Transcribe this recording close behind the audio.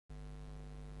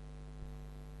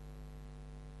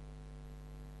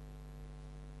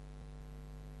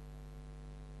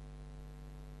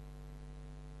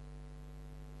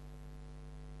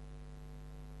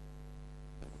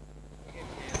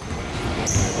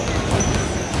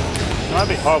I'd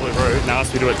be horribly rude and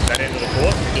ask you to do it at that end of the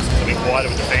court, just to be quieter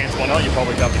with the fans. Why not? You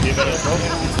probably love to hear better as well.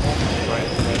 Great.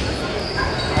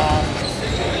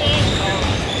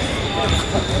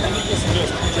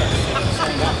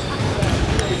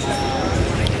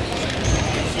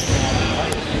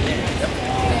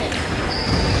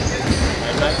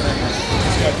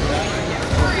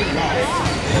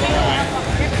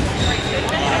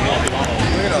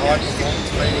 We had a high performance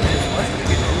meeting.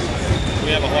 We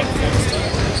have a high performance team.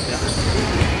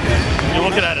 You're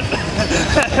looking at it.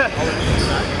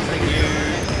 Thank you.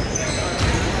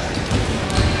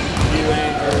 You,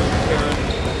 Andrew, Karen,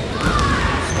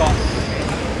 Scott,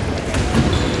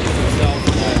 myself,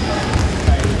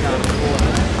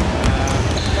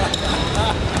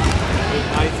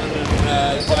 Nathan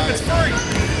and it's free.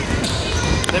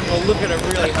 Then we'll look at it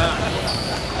really hard.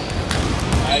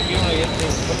 If you want to get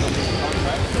things put on the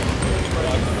contract,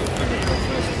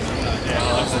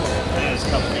 there's a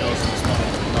couple of girls in this one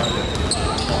not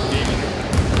even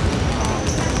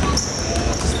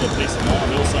just for peace of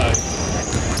mind also.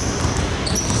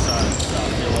 So I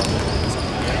feel like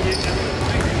I think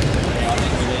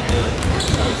we need to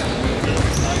show some real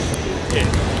demonstration. Yeah.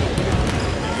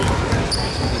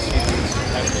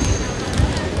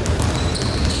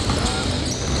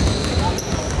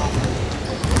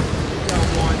 Don't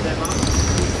wind them up.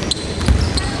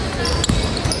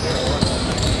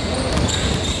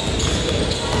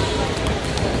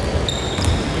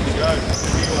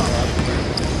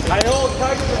 Hey, all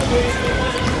coaches,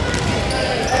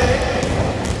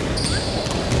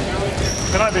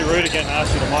 Can I be rude again and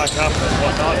ask you to mic up and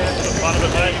whatnot? For the fun of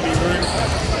it, mate, be rude.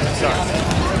 Sorry.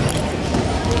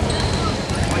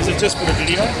 Is it just for the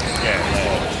video? Yeah.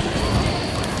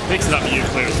 Mix it up to you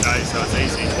clear as day, so it's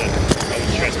easy to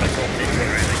stress my full picture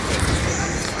or anything.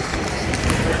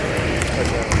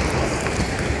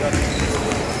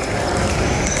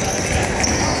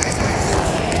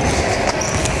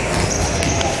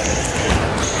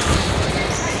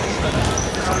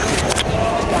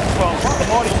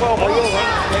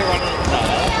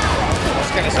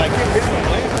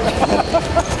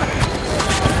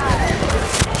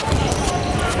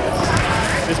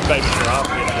 This baby giraffe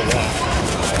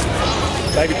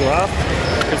baby giraffe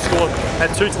has scored,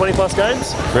 had 2 20+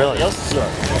 games. Really? Else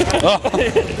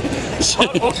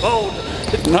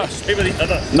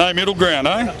No middle ground,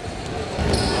 eh? Isn't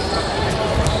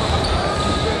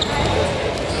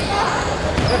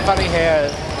it funny how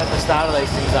at the start of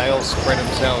these things they all spread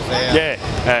themselves out? Yeah,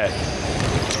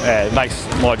 it makes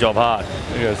my job hard.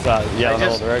 You gotta start yelling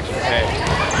all directions. Yeah.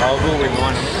 I will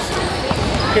remind them. Just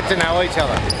get to know each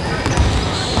other.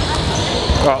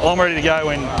 Right, well, I'm ready to go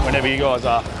whenever you guys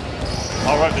are.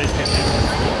 I'll write these pins in.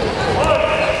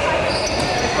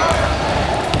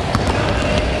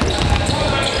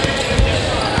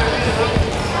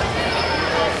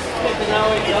 Get to know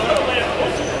each other.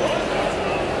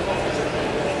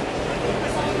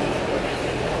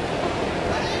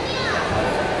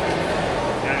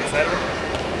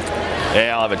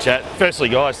 Yeah, I'll have a chat. Firstly,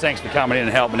 guys, thanks for coming in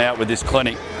and helping out with this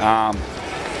clinic. My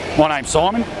name's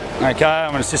Simon. Okay,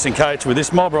 I'm an assistant coach with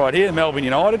this mob right here, Melbourne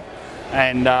United,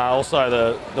 and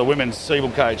also the women's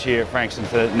Siebel coach here at Frankston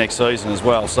for next season as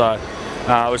well. So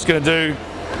we're just going to do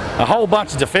a whole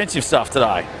bunch of defensive stuff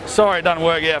today. Sorry it doesn't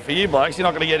work out for you blokes, you're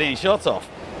not going to get any shots off.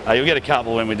 You'll get a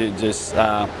couple when we do just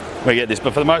we get this,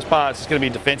 but for the most part it's going to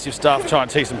be defensive stuff, try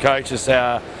and teach some coaches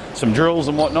some drills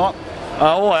and whatnot.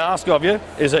 All I ask of you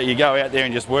is that you go out there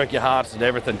and just work your hardest at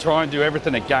everything. Try and do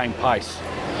everything at game pace,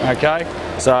 okay?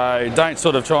 So don't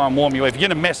sort of try and warm you. If you're going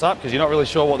to mess up because you're not really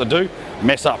sure what to do,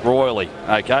 mess up royally,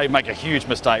 okay? Make a huge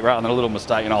mistake rather than a little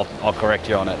mistake and I'll correct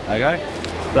you on it, okay?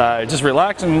 So just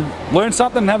relax and learn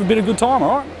something and have a bit of good time,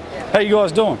 all right? How you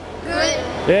guys doing? Good.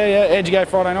 Yeah. How'd you go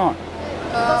Friday night?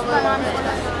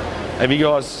 Have you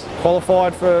guys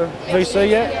qualified for VC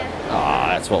yet? Yeah. Ah,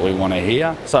 that's what we want to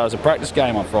hear. So it was a practice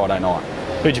game on Friday night.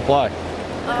 Who'd you play?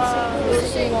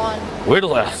 Whittlesea won.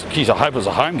 Whittlesea. Geez, I hope it was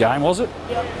a home game, was it?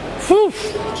 Yep. Whew.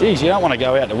 Geez, you don't want to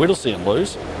go out to Whittlesea and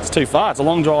lose. It's too far. It's a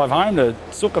long drive home to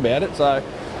sook about it. So,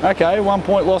 okay, 1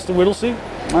 point lost to Whittlesea.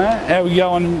 How are we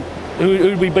going? Who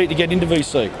did we beat to get into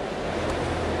VC?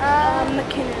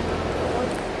 McKinnon.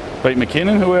 Beat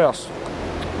McKinnon. Who else?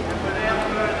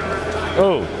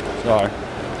 Oh, sorry.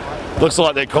 Looks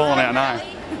like they're calling our name.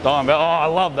 Oh, I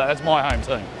love that. That's my home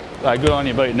team. So good on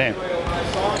you beating them.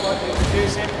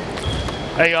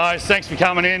 Hey guys, thanks for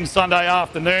coming in Sunday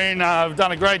afternoon. We've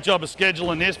done a great job of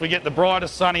scheduling this. We get the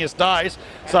brightest, sunniest days.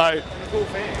 So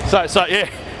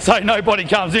nobody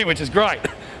comes in, which is great.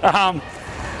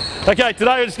 Okay,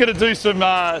 today we're just going to do some.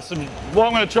 What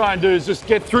I'm going to try and do is just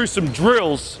get through some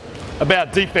drills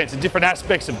about defense and different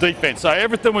aspects of defense. So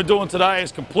everything we're doing today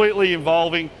is completely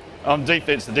involving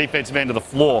defense, the defensive end of the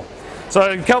floor.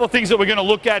 So a couple of things that we're going to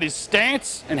look at is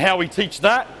stance and how we teach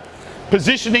that,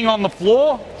 positioning on the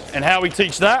floor and how we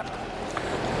teach that,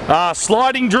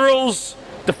 sliding drills,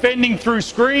 defending through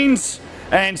screens,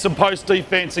 and some post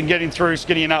defense and getting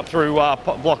up through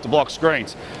block to block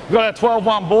screens. We've got our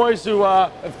 12-1 boys who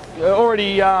are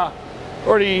already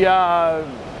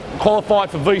qualified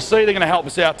for VC. They're going to help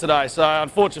us out today. So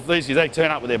unfortunately for these, they turn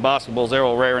up with their basketballs. They're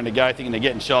all raring to go, thinking they're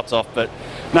getting shots off, but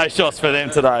no shots for them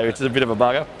today, which is a bit of a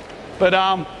bugger. But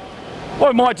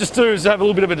what we might just do is have a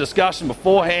little bit of a discussion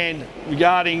beforehand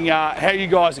regarding how you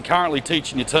guys are currently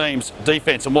teaching your teams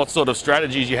defence and what sort of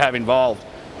strategies you have involved.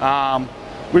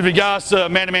 With regards to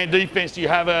man-to-man defence, do you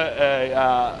have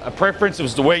a preference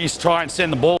as to where you try and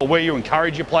send the ball or where you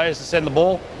encourage your players to send the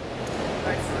ball?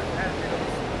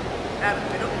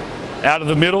 Out of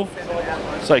the middle?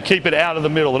 So keep it out of the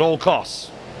middle at all costs.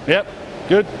 Yep,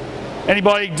 good.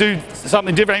 Anybody do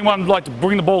something different? Anyone like to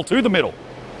bring the ball to the middle?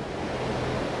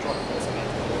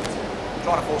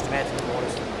 Try to force them out to the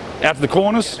corners. Out to the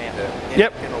corners?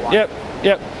 Yep.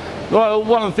 Well,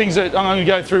 one of the things that I'm going to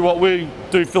go through what we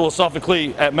do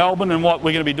philosophically at Melbourne and what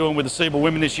we're going to be doing with the Seabold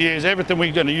women this year is everything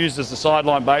we're going to use as the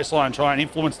sideline baseline and try and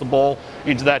influence the ball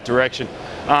into that direction.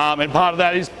 And part of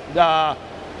that is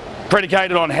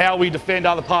predicated on how we defend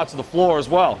other parts of the floor as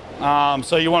well.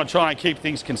 So you want to try and keep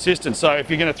things consistent. So if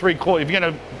you're going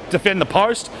to defend the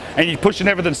post and you're pushing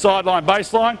everything sideline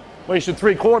baseline, well, you should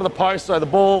three-quarter the post so the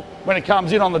ball, when it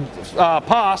comes in on the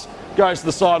pass, goes to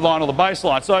the sideline or the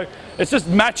baseline. So it's just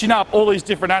matching up all these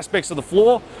different aspects of the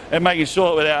floor and making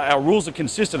sure that our rules are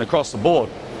consistent across the board.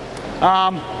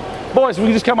 Boys, we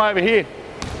can just come over here.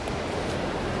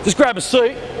 Just grab a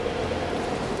seat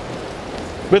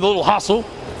with a little hustle.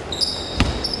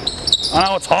 I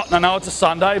know it's hot and I know it's a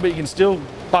Sunday, but you can still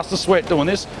bust a sweat doing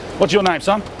this. What's your name,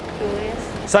 son?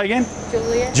 Julius. Say again?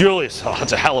 Julius. Julius. Oh,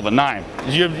 that's a hell of a name.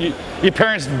 Your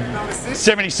parents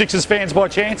 76ers fans by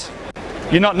chance?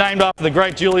 You're not named after the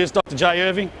great Julius Dr. J.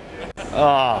 Irving?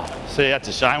 Oh, see, that's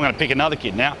a shame. I'm going to pick another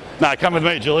kid now. No, come with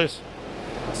me, Julius.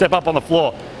 Step up on the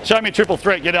floor. Show me a triple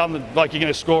threat. Get down like you're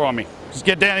going to score on me. Just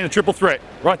get down in a triple threat.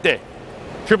 Right there.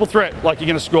 Triple threat like you're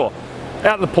going to score.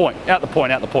 Out the point, out the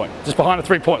point, out the point. Just behind the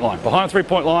three-point line. Behind the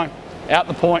three-point line, out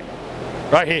the point.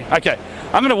 Right here. Okay.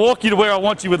 I'm going to walk you to where I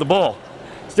want you with the ball.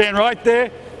 Stand right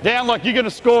there, down like you're going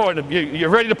to score and you're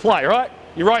ready to play, right?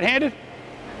 You're right-handed?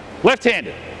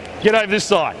 Left-handed. Get over this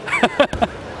side.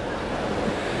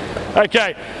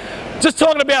 Okay. Just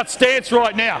talking about stance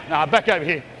right now. No, back over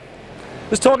here.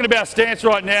 Just talking about stance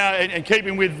right now and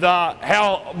keeping with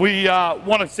how we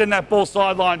want to send that ball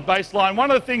sideline, baseline. One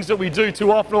of the things that we do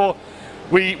too often, or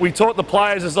we taught the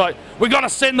players, is like, we got to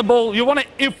send the ball. You want to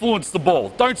influence the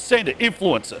ball. Don't send it,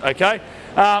 influence it, okay?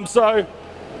 So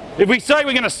if we say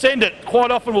we're going to send it,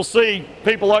 quite often we'll see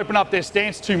people open up their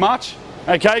stance too much.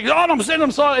 Okay, oh, I'm sending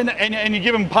them side, and you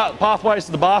give them pathways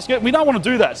to the basket. We don't want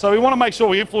to do that, so we want to make sure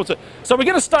we influence it. So we're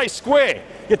going to stay square.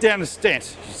 Get down to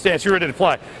stance. Stance, you're ready to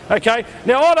play. Okay,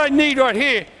 now what I need right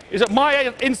here is that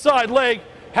my inside leg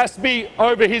has to be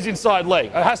over his inside leg.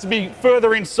 It has to be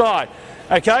further inside.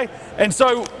 Okay, and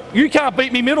so you can't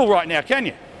beat me middle right now, can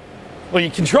you? Well,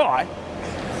 you can try.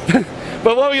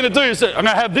 But what we're going to do is I'm going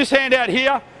to have this hand out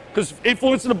here, because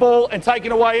influencing the ball and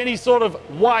taking away any sort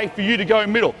of way for you to go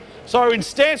middle. So in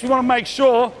stance, we want to make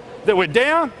sure that we're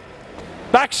down,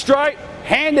 back straight,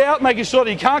 hand out, making sure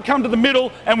that you can't come to the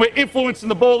middle, and we're influencing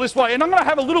the ball this way. And I'm going to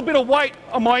have a little bit of weight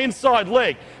on my inside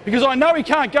leg because I know he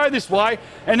can't go this way,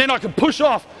 and then I can push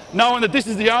off knowing that this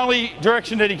is the only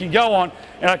direction that he can go on,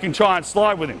 and I can try and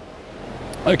slide with him.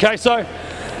 Okay, so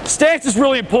stance is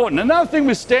really important. Another thing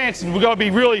with stance, and we've got to be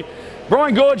really,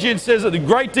 Brian Gorgian says that the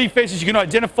great defenses you can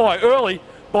identify early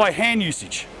by hand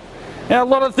usage. Now, a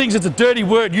lot of things, it's a dirty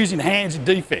word using hands in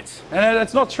defense, and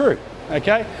that's not true,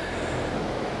 okay?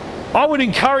 I would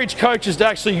encourage coaches to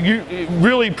actually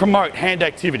really promote hand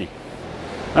activity,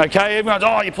 okay? Everyone's,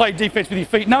 oh, you play defense with your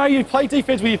feet. No, you play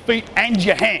defense with your feet and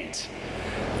your hands,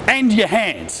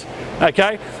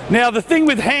 okay? Now, the thing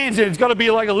with hands, it's got to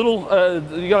be like a little,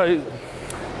 there's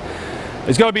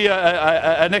got to be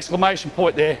an exclamation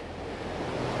point there.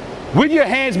 With your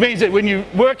hands means that when you're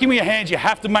working with your hands, you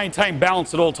have to maintain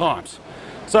balance at all times.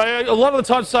 So a lot of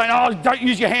the times saying, oh, don't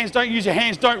use your hands,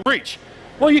 don't reach.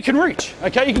 Well, you can reach,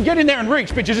 okay? You can get in there and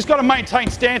reach, but you just got to maintain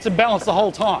stance and balance the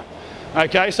whole time,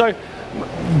 okay? So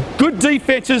good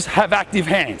defenses have active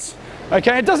hands,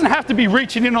 okay? It doesn't have to be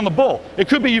reaching in on the ball. It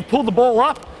could be you pull the ball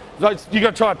up, you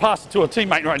got to try and pass it to a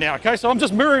teammate right now, okay? So I'm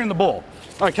just mirroring the ball,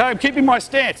 okay? I'm keeping my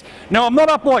stance. Now, I'm not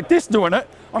up like this doing it.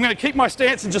 I'm going to keep my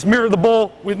stance and just mirror the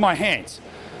ball with my hands.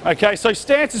 Okay, so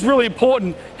stance is really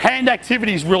important, hand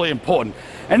activity is really important.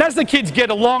 And as the kids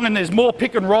get along and there's more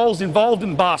pick and rolls involved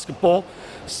in basketball,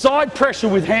 side pressure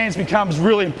with hands becomes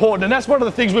really important. And that's one of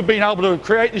the things we've been able to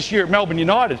create this year at Melbourne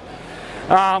United.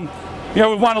 You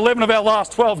know, we've won 11 of our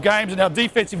last 12 games and our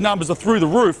defensive numbers are through the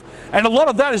roof. And a lot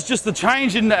of that is just the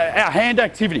change in our hand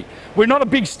activity. We're not a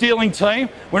big stealing team,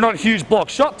 we're not a huge block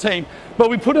shot team, but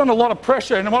we put on a lot of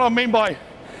pressure. And what I mean by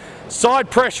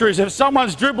side pressure is if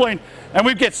someone's dribbling and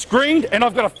we get screened and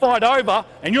I've got to fight over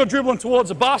and you're dribbling towards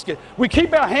the basket, we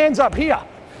keep our hands up here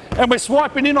and we're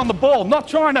swiping in on the ball, not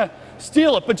trying to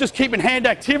steal it, but just keeping hand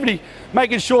activity,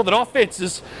 making sure that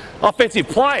offensive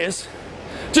players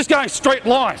just going straight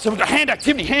line. So we've got hand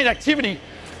activity,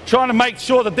 trying to make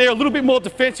sure that they're a little bit more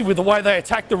defensive with the way they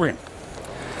attack the rim.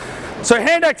 So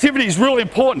hand activity is really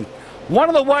important. One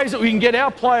of the ways that we can get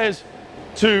our players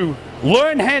to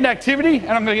learn hand activity,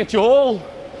 and I'm going to get you all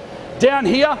down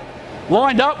here,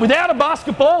 lined up without a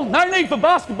basketball. No need for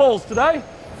basketballs today.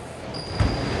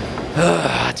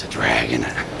 It's a drag, isn't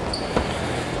it?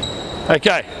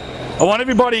 Okay, I want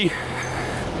everybody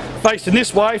facing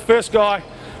this way, first guy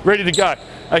ready to go.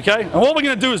 Okay, and what we're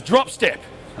going to do is drop step.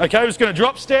 Okay, we're just going to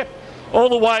drop step all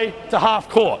the way to half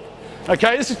court.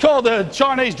 Okay, this is called the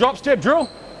Chinese drop step drill.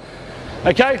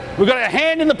 Okay, we've got a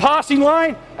hand in the passing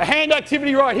lane, a hand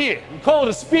activity right here. We call it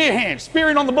a spear hand,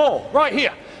 spearing on the ball, right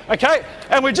here. Okay,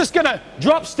 and we're just going to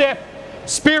drop step,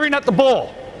 spearing at the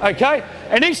ball. Okay,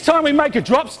 and each time we make a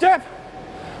drop step,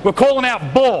 we're calling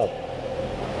out ball.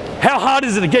 How hard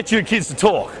is it to get your kids to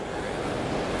talk?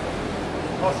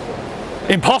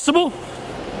 Impossible?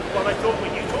 Well, they talk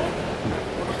when you talk.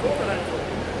 When you talk, they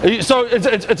don't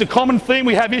talk. So it's a common theme.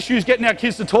 We have issues getting our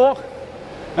kids to talk.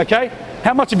 Okay?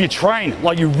 How much have you trained?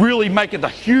 Like you really make it a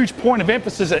huge point of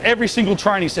emphasis at every single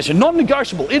training session.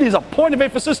 Non-negotiable. It is a point of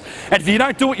emphasis, and if you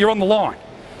don't do it, you're on the line.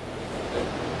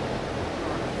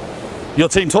 Your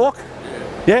team talk?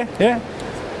 Yeah? Yeah?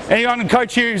 Anyone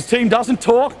coach here whose team doesn't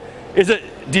talk?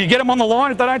 Do you get them on the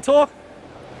line if they don't talk?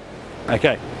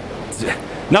 Okay.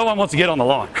 No one wants to get on the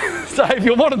line. So if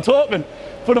you want them talking,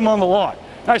 put them on the line.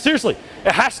 No, seriously,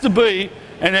 it has to be,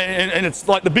 and it's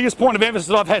like the biggest point of emphasis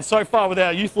that I've had so far with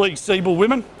our Youth League Seabull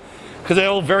women, because they're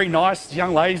all very nice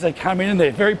young ladies. They come in and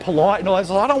they're very polite and all that.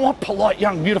 So I don't want polite,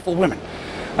 young, beautiful women.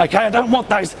 Okay, I don't want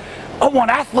those. I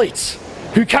want athletes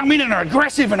who come in and are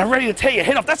aggressive and are ready to tear your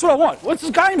head off. That's what I want. Once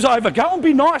the game's over, go and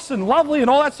be nice and lovely and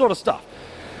all that sort of stuff.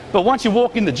 But once you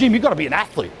walk in the gym, you've got to be an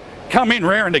athlete. Come in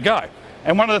raring to go.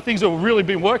 And one of the things that we've really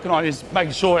been working on is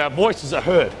making sure our voices are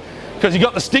heard. Because you've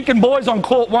got the stinking boys on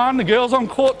court 1, the girls on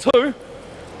court 2. We're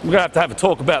going to have a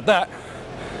talk about that.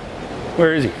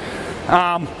 Where is he?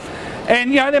 And,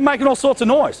 you know, they're making all sorts of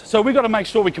noise. So we've got to make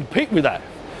sure we compete with that.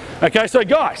 Okay, so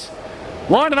guys,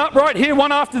 lining up right here,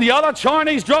 one after the other.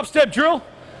 Chinese drop step drill.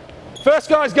 First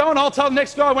guy's going, I'll tell the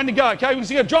next guy when to go. Okay, we're going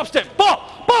to go drop step.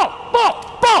 Ball, ball,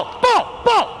 ball, ball, ball,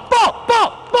 ball, ball,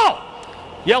 ball, ball.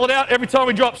 Yell it out every time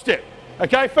we drop step.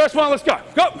 Okay, first one, let's go.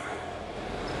 Go.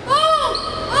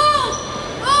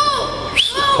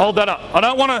 Hold that up. I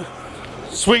don't want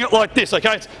to swing it like this,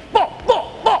 okay? It's ball,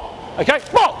 ball, ball. Okay,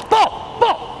 ball, ball,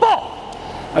 ball,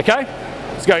 ball. Okay,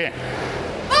 let's go again.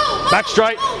 Back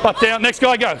straight, butt down. Next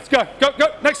guy, go. Let's go, go, go.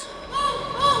 Next.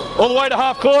 All the way to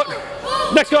half court.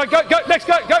 Next guy, go, go. Next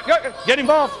guy, go, go, go. Get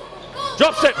involved.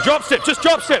 Drop step, just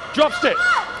drop step, drop step.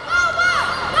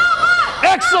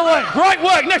 Excellent, great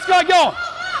work. Next guy, go on.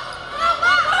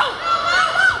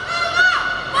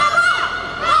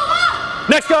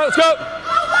 Next guy, let's go.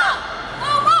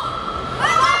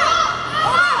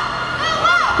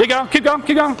 There you go, keep going,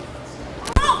 keep going.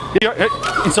 Here you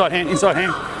go, inside hand, inside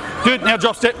hand. Good, now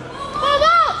drop step.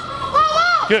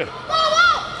 Good.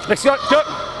 Next guy, go.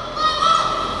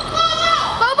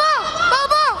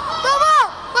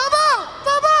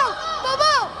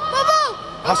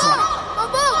 Passing line.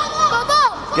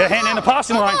 Get a hand in the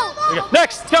passing line. There you go.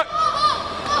 Next, go.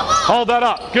 Hold that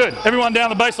up. Good. Everyone down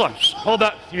the baseline. Hold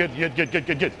that. Good, good, good, good,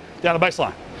 good, good. Down the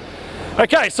baseline.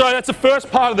 Okay, so that's the first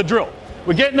part of the drill.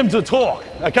 We're getting them to talk.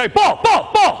 Okay, ball,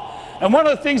 ball, ball. And one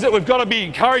of the things that we've got to be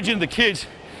encouraging the kids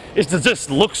is to just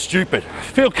look stupid.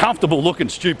 Feel comfortable looking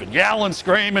stupid. Yell and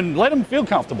scream and let them feel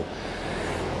comfortable.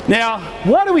 Now,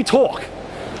 why do we talk?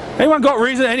 Anyone got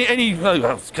reason?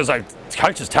 Because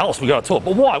coaches tell us we've got to talk.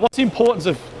 But why? What's the importance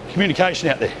of communication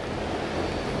out there?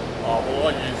 Oh, well,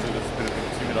 I use it as a bit of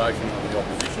intimidation of the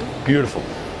opposition. Beautiful.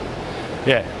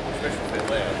 Yeah. Especially if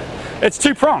they're loud. It's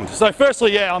two-pronged. So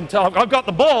firstly, yeah, I've got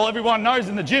the ball. Everyone knows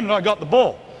in the gym that I got the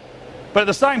ball. But at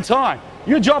the same time,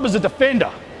 your job as a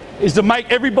defender is to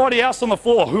make everybody else on the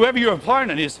floor, whoever your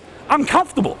opponent is,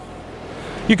 uncomfortable.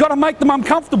 You've got to make them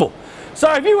uncomfortable. So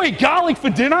if you eat garlic for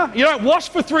dinner, you don't wash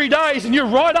for 3 days, and you're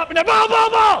right up in there, blah, blah,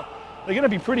 blah, they're going to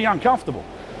be pretty uncomfortable.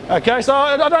 Okay, so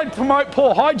I don't promote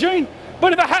poor hygiene,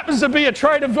 but if it happens to be a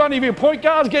trait of one of your point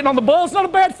guards getting on the ball, it's not a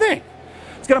bad thing.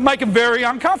 It's going to make them very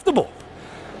uncomfortable.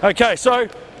 Okay, so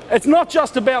it's not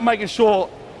just about making sure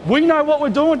we know what we're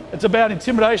doing, it's about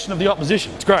intimidation of the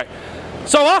opposition. It's great.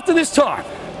 So after this time,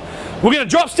 we're going to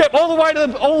drop step all the way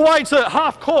to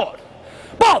half court.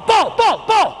 Ball, ball, ball,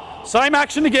 ball. Same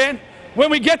action again. When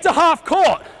we get to half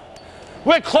court,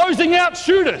 we're closing out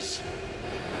shooters.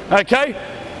 Okay?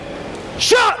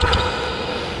 Shot!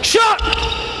 Shot!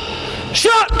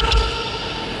 Shot!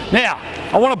 Now,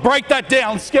 I want to break that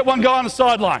down. Let's get one guy on the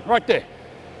sideline, right there.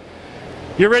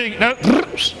 You ready? No,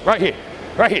 right here.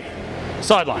 Right here.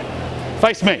 Sideline.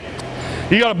 Face me.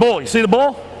 You got a ball. You see the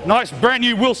ball? Nice, brand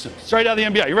new Wilson, straight out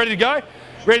of the NBA. You ready to go?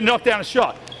 Ready to knock down a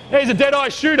shot. There's a dead-eye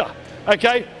shooter.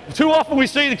 Okay? Too often we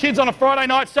see the kids on a Friday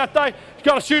night, Saturday,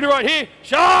 got a shooter right here.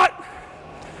 Shot!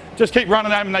 Just keep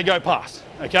running at them and they go past.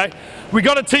 Okay? We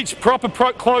got to teach proper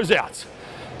closeouts.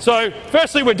 So,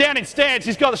 firstly, we're down in stance.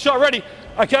 He's got the shot ready.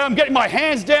 Okay, I'm getting my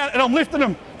hands down and I'm lifting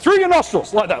them through your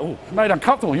nostrils like that. Ooh, made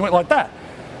uncomfortable. You went like that.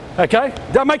 Okay?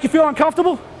 Does that make you feel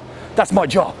uncomfortable? That's my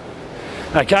job.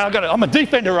 Okay, I'm a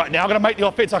defender right now. I've got to make the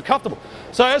offense uncomfortable.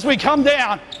 So as we come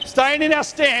down, staying in our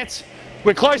stance,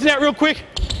 we're closing out real quick.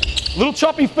 Little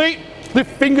choppy feet,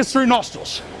 lift fingers through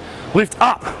nostrils. Lift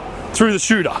up through the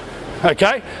shooter.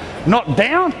 Okay? Not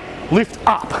down, lift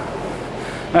up.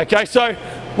 Okay, so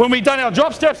when we've done our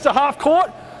drop steps to half court,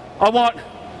 I want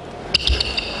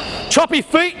choppy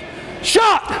feet,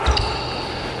 shot!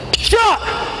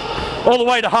 Shot! All the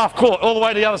way to half court, all the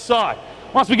way to the other side.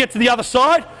 Once we get to the other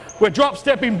side, we're drop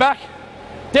stepping back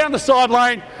down the side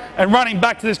lane and running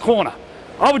back to this corner.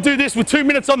 I would do this with 2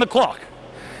 minutes on the clock.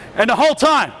 And the whole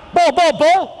time, ball, ball,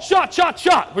 ball, shot, shot,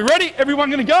 shot. We ready? Everyone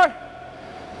gonna go?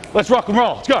 Let's rock and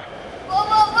roll, let's go.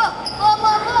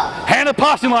 Hand the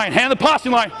passing lane, hand the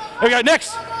passing lane. There we go,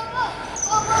 next.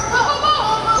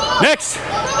 Next.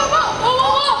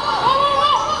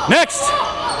 Next.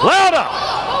 Louder.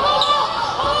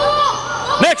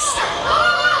 Next.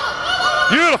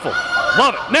 Beautiful.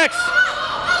 Love it. Next.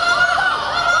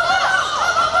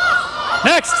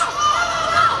 Next.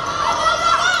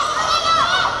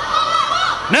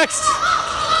 Next.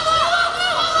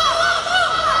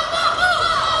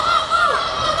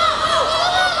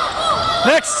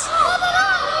 Next.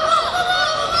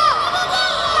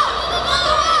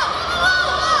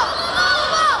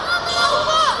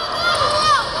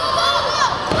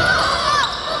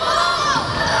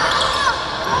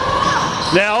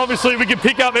 Now, obviously, we can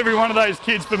pick up every one of those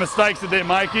kids for mistakes that they're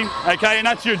making, okay, and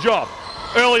that's your job.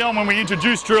 Early on when we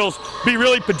introduce drills, be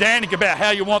really pedantic about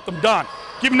how you want them done.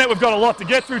 Given that we've got a lot to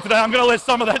get through today, I'm going to let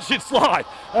some of that shit slide,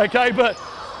 okay, but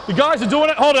the guys are doing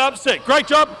it. Hold it up, set. Great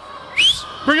job.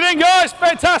 Bring it in, guys.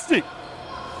 Fantastic.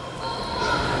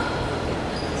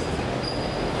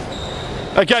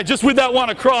 Okay, just with that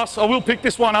one across, I will pick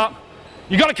this one up.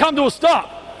 You've got to come to a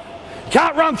stop. You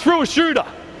can't run through a shooter.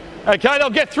 Okay, they'll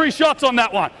get 3 shots on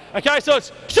that one. Okay, so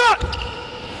it's shot,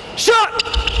 shot,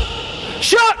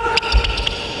 shot,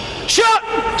 shot.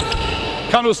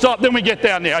 Come to a stop, then we get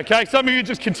down there, okay? Some of you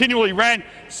just continually ran,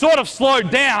 sort of slowed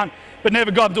down, but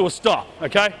never got to a stop,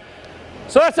 okay?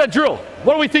 So that's that drill.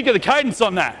 What do we think of the cadence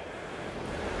on that?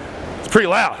 It's pretty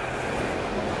loud.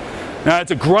 Now,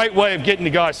 it's a great way of getting the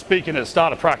guys speaking at the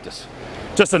start of practice.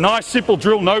 Just a nice, simple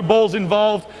drill, no balls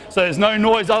involved, so there's no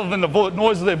noise other than the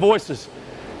noise of their voices.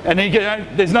 And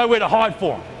there's nowhere to hide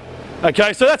for them.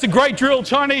 Okay, so that's a great drill,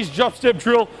 Chinese drop step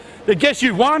drill that gets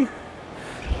you one,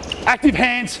 active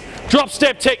hands, drop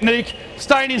step technique,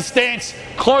 staying in stance,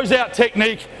 close out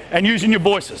technique, and using your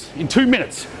voices in 2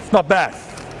 minutes. It's not bad.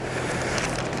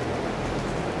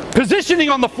 Positioning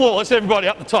on the floor, let's everybody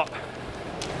up the top.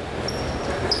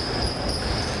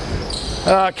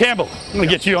 Campbell, I'm going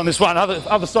to get you on this one,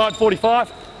 other side,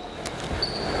 45.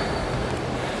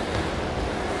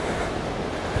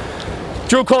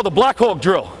 Drill called the Black Hawk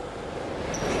drill.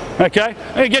 Okay,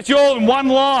 and it gets you all in one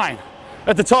line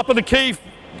at the top of the key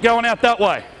going out that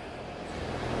way.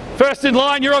 First in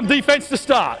line, you're on defense to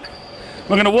start.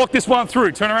 We're going to walk this one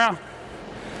through. Turn around.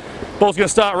 Ball's going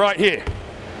to start right here.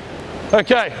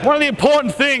 Okay, one of the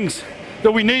important things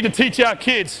that we need to teach our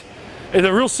kids is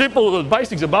a real simple, the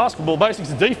basics of basketball,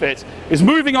 basics of defense, is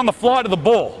moving on the fly to the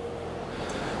ball.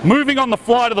 Moving on the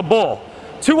fly to the ball.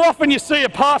 Too often you see a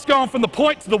pass going from the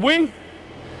point to the wing,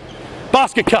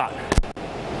 basket cut.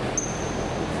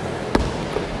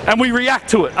 And we react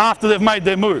to it after they've made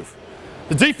their move.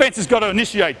 The defense has got to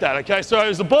initiate that, okay? So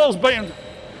as the ball's being,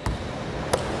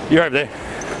 you're over there.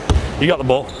 You got the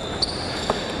ball.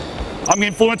 I'm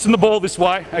influencing the ball this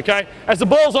way, okay? As the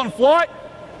ball's on flight,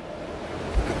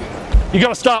 you got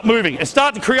to start moving and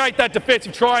start to create that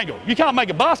defensive triangle. You can't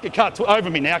make a basket cut over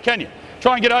me now, can you?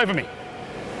 Try and get over me.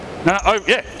 No, oh,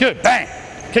 yeah, good, bang.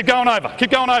 Keep going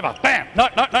over, bam. No,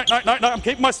 I'm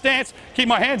keeping my stance, keep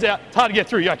my hands out. It's hard to get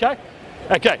through, you okay?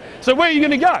 Okay, so where are you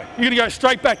going to go? You're going to go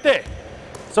straight back there.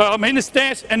 So I'm in the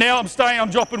stance and now I'm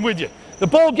dropping with you. The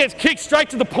ball gets kicked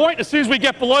straight to the point as soon as we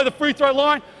get below the free throw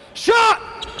line. Shot!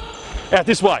 Out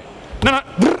this way. No,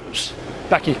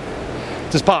 back here.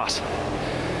 Just pass.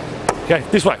 Okay,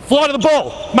 this way. Fly to the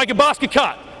ball. Make a basket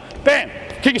cut. Bam.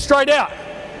 Kick it straight out.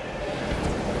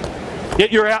 Yeah,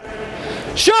 you're out.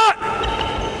 Shot!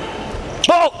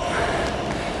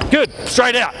 Ball. Good.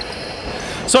 Straight out.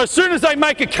 So as soon as they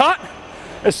make a cut,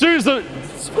 as soon as the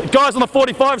guys on the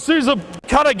 45, as soon as the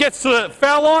cutter gets to the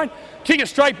foul line, kick it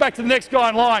straight back to the next guy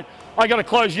in line. I got to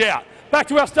close you out. Back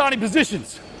to our starting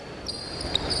positions.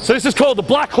 So this is called the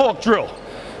Black Hawk drill.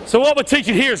 So what we're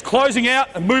teaching here is closing out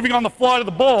and moving on the fly to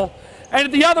the ball. And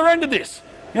at the other end of this,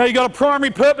 you got a primary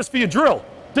purpose for your drill,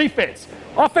 defense.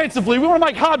 Offensively, we want to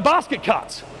make hard basket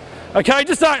cuts. Okay,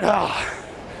 just don't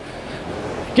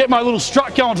get my little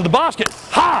strut going to the basket.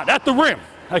 Hard at the rim,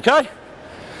 okay?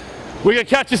 We're going to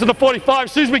catch this at the 45.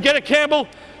 As soon as we get it, Campbell,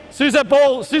 as soon as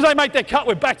they make that cut,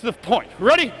 we're back to the point.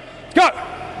 Ready? Go.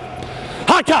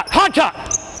 Hard cut, hard cut.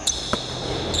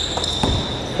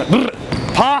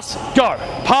 Pass, go.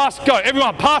 Pass, go.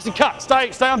 Everyone, pass and cut.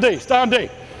 Stay on D, stay on D.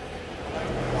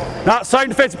 No, same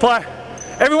defensive player.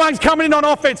 Everyone's coming in on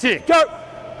offense here. Go.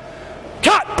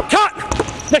 Cut,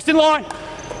 cut. Next in line.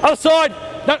 Other side.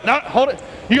 No, hold it.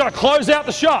 You got to close out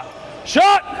the shot.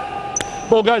 Shot.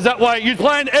 Ball goes that way. You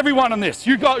planned everyone on this.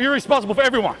 You're responsible for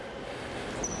everyone.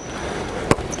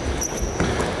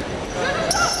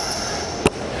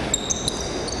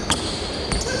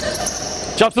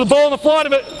 Jump to the ball on the flight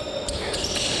of it.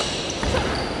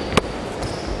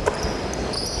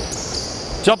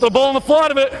 Jump to the ball on the flight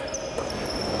of it.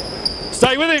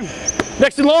 Stay with him.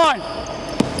 Next in line.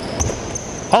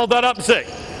 Hold that up a sec.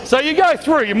 So you go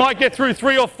through. You might get through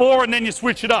 3 or 4 and then you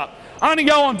switch it up. I'm going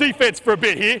to go on defense for a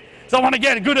bit here. So I want to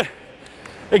get a good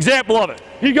example of it.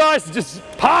 You guys just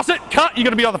pass it, cut. You're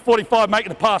going to be on the 45 making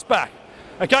the pass back.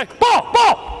 Okay? Ball,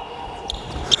 ball.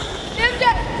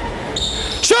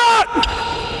 Shot!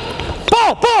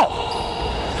 Ball, ball.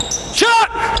 Shot!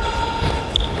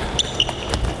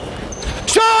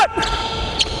 Shot!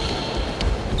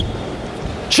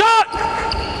 Shot!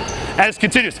 And it's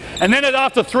continuous. And then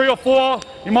after 3 or 4,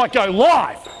 you might go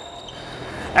live.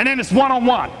 And then it's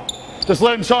one-on-one. Just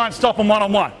let them try and stop them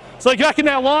one-on-one. So back in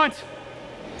our lines.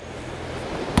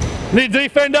 Need a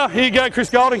defender. Here you go, Chris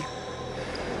Goldie.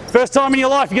 First time in your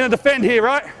life you're going to defend here,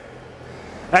 right?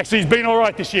 Actually, he's been all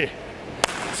right this year.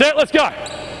 Set, let's go.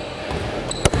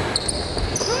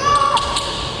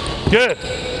 Good.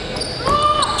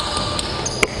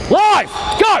 Live,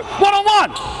 go,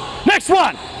 one-on-one. Next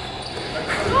one.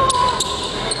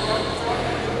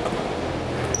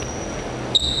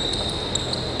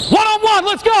 One-on-one,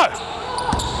 let's go.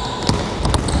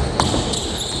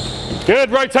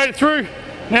 Good, rotate it through.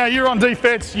 Now you're on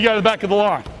defense, you go to the back of the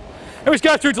line. And we just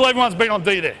go through till everyone's been on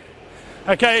D there.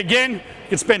 Okay, again, you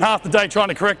can spend half the day trying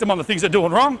to correct them on the things they're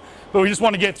doing wrong, but we just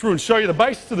want to get through and show you the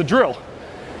basics of the drill.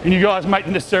 And you guys make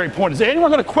the necessary point. Is there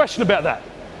anyone got a question about that?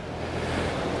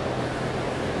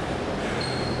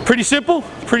 Pretty simple,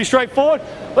 pretty straightforward.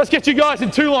 Let's get you guys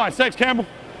in 2 lines. Thanks, Campbell.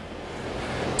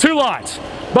 2 lines,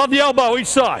 above the elbow each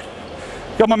side.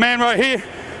 Got my man right here.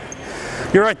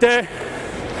 You're right there.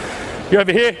 You're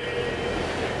over here.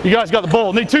 You guys got the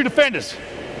ball. Need 2 defenders.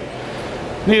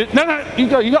 You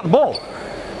got the ball.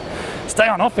 Stay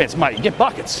on offense, mate. You get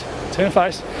buckets. Turn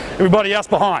face. Everybody else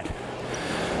behind.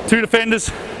 2 defenders.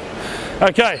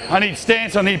 Okay, I need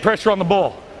stance, I need pressure on the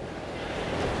ball.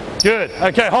 Good.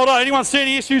 Okay, hold on. Anyone see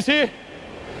any issues here?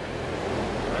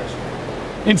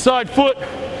 Inside foot.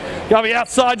 Gotta be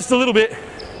outside just a little bit.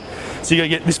 So you gotta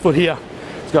get this foot here.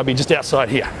 It's gotta be just outside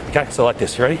here. Okay, so like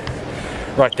this. You ready?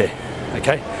 Right there.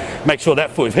 Okay. Make sure that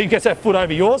foot, if he gets that foot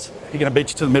over yours, he's gonna beat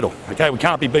you to the middle. Okay, we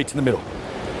can't be beat to the middle.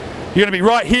 You're gonna be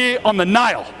right here on the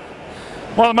nail.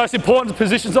 One of the most important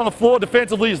positions on the floor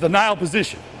defensively is the nail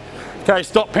position. Okay,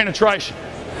 stop penetration.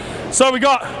 So we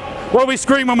got, what do we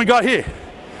scream when we got here?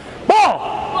 Ball!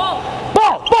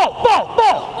 Ball! Ball! Ball!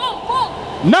 Ball!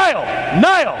 Ball! Nail!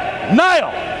 Nail!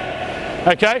 Nail!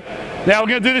 Okay, now we're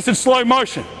going to do this in slow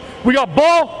motion. We got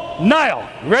ball, nail.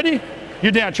 Ready?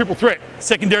 You're down, triple threat.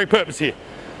 Secondary purpose here.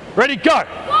 Ready? Go!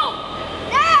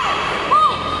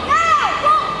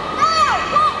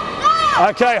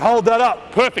 Okay, hold that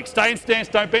up. Perfect. Stay in stance,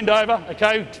 don't bend over.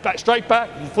 Okay, back, straight back,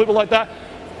 you flip it like that.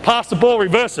 Pass the ball,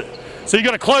 reverse it. So you've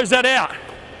got to close that out.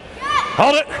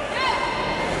 Hold it.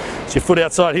 It's your foot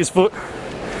outside his foot.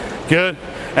 Good.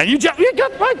 And you jump, you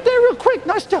got right there real quick.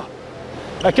 Nice job.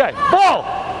 Okay, ball.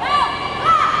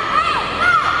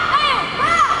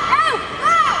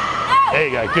 There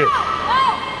you go, good.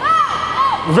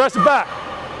 Reverse it back.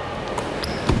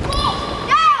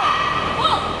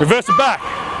 Reverse it back.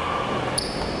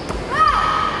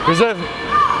 Reserve.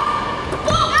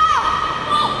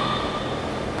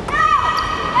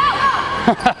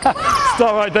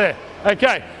 Stop right there.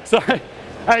 Okay, so hey,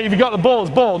 if you got the ball,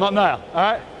 it's ball, not nail. All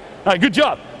right? All right, good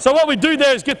job. So what we do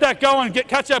there is get that going,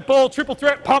 catch that ball, triple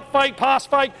threat, pump fake, pass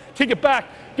fake, kick it back,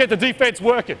 get the defense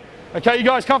working. Okay, you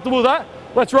guys comfortable with that?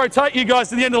 Let's rotate you guys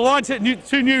to the end of the line.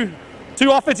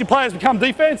 Two offensive players become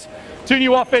defense, 2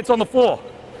 new offense on the floor.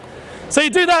 So you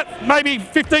do that maybe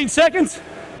 15 seconds.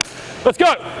 Let's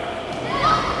go.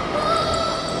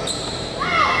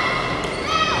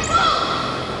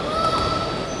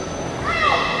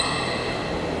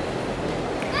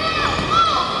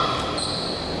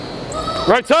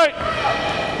 Rotate.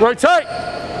 Rotate.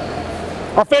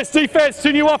 Offense, defense,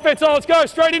 2 new offense. Oh, let's go.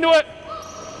 Straight into it.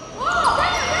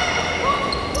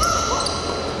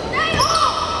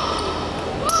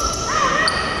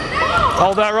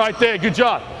 Hold that right there. Good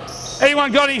job.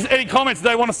 Anyone got any comments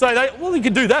they want to say? Well, you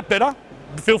could do that better.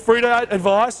 Feel free to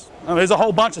advise. There's a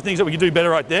whole bunch of things that we could do better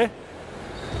right there.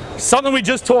 Something we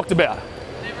just talked about.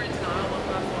 Never in denial, one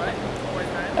halfway.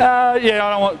 Always Yeah,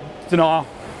 I don't want denial.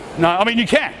 No, I mean you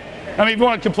can. I mean if you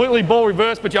want to completely ball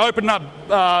reverse, but you open up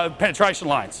penetration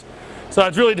lanes. So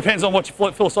it really depends on what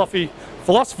your philosophy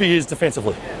is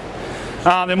defensively.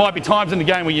 There might be times in the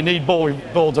game where you need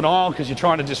ball denial because you're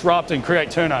trying to disrupt and create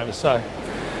turnovers. So,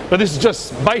 but this is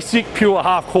just basic, pure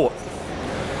half court.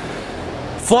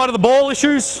 Flight of the ball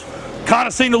issues, kind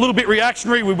of seemed a little bit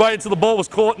reactionary. We waited till the ball was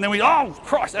caught and then oh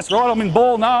Christ, that's right, I'm in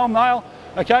ball, no, I'm nail.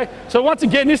 Okay, so once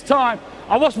again this time,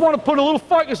 I just want to put a little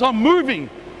focus on moving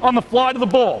on the flight of the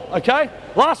ball, okay?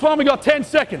 Last one, we got 10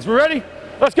 seconds. We ready?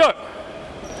 Let's go.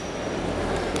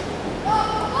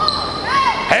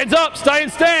 Hands up, stay in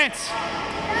stance.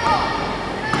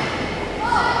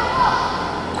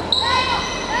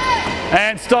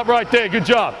 And stop right there, good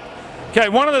job. Okay,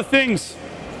 one of the things,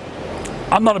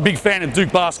 I'm not a big fan of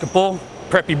Duke basketball,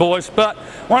 preppy boys, but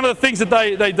one of the things that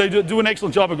they do an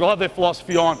excellent job of, I love their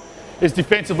philosophy on, is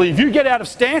defensively. If you get out of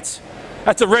stance,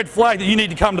 that's a red flag that you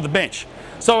need to come to the bench.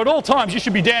 So at all times, you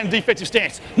should be down in defensive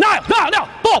stance. Nail, ball, nail.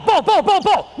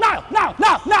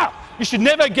 You should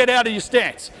never get out of your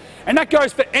stance. And that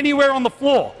goes for anywhere on the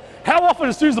floor. How often,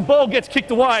 as soon as the ball gets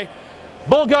kicked away,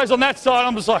 ball goes on that side,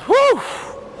 I'm just like, whew,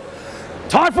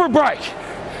 time for a break.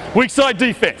 Weak side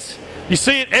defense. You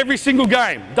see it every single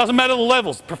game. Doesn't matter the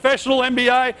levels. Professional,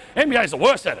 NBA. NBA's the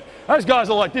worst at it. Those guys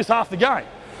are like this half the game.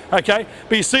 Okay?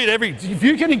 But you see it if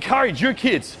you can encourage your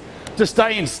kids to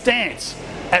stay in stance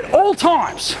at all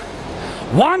times,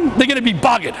 one, they're going to be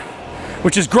buggered,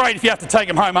 which is great if you have to take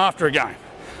them home after a game.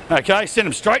 Okay? Send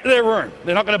them straight to their room.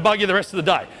 They're not going to bug you the rest of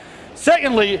the day.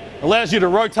 Secondly, it allows you to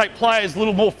rotate players a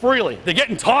little more freely. They're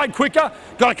getting tired quicker,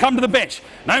 got to come to the bench.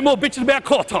 No more bitching about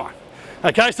court time.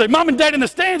 Okay, so mum and dad in the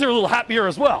stands are a little happier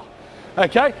as well.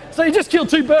 Okay, so you just kill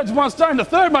 2 birds with 1 stone. The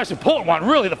third most important one,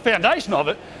 really the foundation of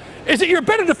it, is that you're a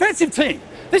better defensive team.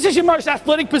 This is your most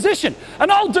athletic position.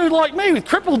 An old dude like me with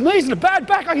crippled knees and a bad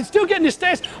back, I can still get in his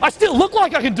stance. I still look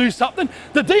like I can do something.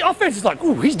 The offense is like,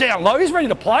 ooh, he's down low, he's ready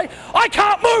to play. I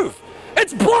can't move.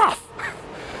 It's bluff.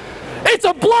 It's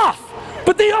a bluff.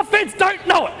 But the offense don't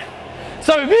know it.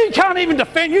 So if you can't even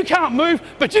defend, you can't move,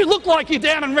 but you look like you're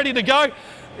down and ready to go,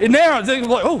 and now they're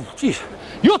like, oh, geez,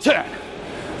 your turn.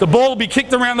 The ball will be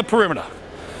kicked around the perimeter.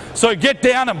 So get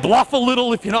down and bluff a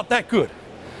little if you're not that good.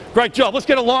 Great job. Let's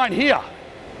get a line here.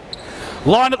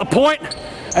 Line at the point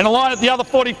and a line at the other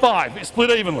 45. It's split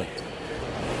evenly.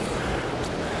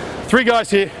 3 guys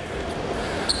here.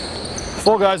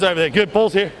 4 guys over there. Good.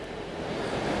 Ball's here.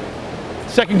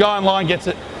 Second guy in line gets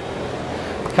it.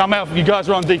 Come out if you guys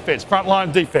are on defense. Front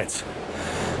line defense.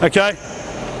 Okay?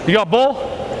 You got ball?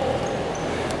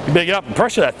 You better get up and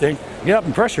pressure that thing. Get up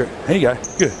and pressure it. There you go.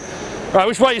 Good. All right,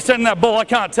 which way are you sending that ball? I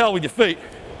can't tell with your feet.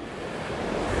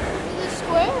 Is it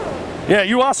square? Yeah,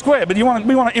 you are square, but we want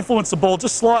to influence the ball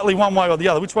just slightly one way or the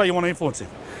other. Which way you want to influence him?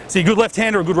 Is he a good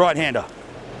left-hander or a good right-hander?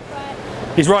 Right.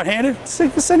 He's right-handed?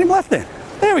 Send him left then.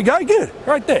 There we go, good.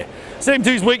 Right there. Send him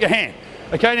to his weaker hand.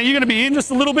 Okay, now you're going to be in just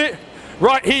a little bit.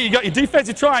 Right here, you got your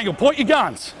defensive triangle. Point your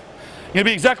guns. You're going to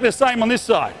be exactly the same on this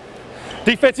side.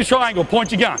 Defensive triangle,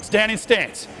 point your guns. Down in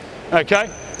stance. Okay?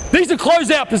 These are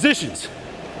closeout positions.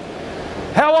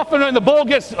 How often when the ball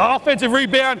gets offensive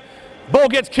rebound, ball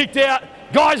gets kicked out,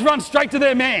 guys run straight to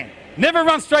their man. Never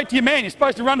run straight to your man. You're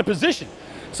supposed to run to position.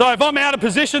 So if I'm out of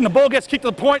position, the ball gets kicked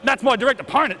to the point, that's my direct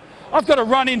opponent. I've got to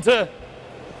run into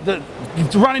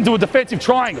a defensive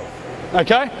triangle.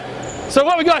 Okay? So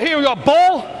what we got here, we got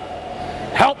ball,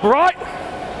 help right,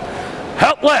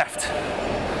 help left.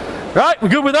 Right? We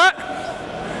good with that?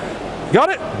 Got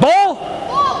it? Ball.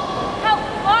 Help,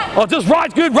 right. Oh, just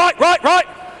right. Good. Right. Left, left.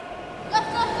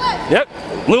 Yep.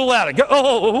 A little louder. Go.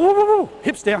 Oh.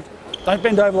 Hips down. Don't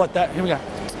bend over like that. Here we go.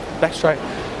 Back straight.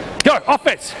 Go.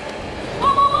 Offense.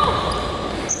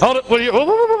 Hold it. What are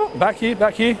you? Back here.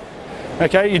 Back here.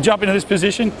 Okay. You jump into this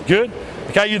position. Good.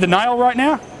 Okay. You're the nail right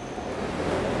now.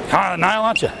 Kind of nail,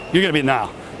 aren't you? You're going to be a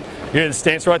nail. You're in the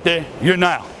stance right there. You're a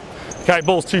nail. Okay.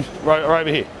 Ball's right over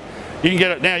here. You can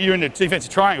get it now. You're in the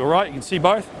defensive triangle, right? You can see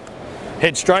both.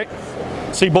 Head straight.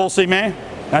 See ball, see man.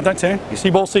 No, don't turn. You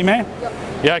see ball, see man? Yep.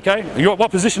 Yeah, okay.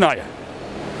 What position are you?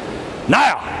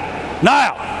 Nail.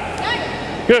 Nail.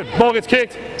 Good. Ball gets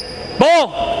kicked.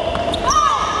 Ball.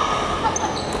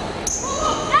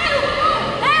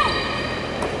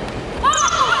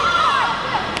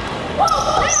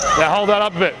 Now hold that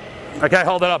up a bit. Okay,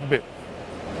 hold that up a bit.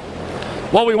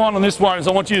 What we want on this one is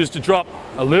I want you just to drop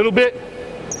a little bit.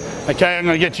 Okay, I'm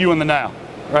going to get you on the nail,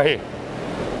 right here.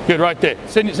 Good, right there.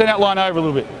 Send that line over a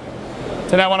little bit.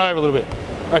 Send that one over a little bit.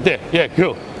 Right there, yeah,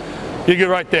 cool. You're good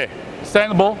right there. Stay in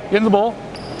the ball, get in the ball.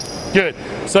 Good.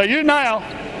 So you nail,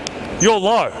 you're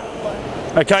low.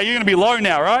 Okay, you're going to be low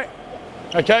now, right?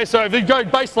 Okay, so if you go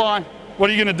baseline, what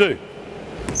are you going to do?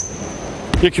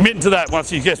 You're committing to that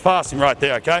once you get past him right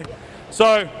there, okay?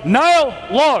 So nail,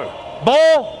 low.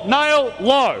 Ball, nail,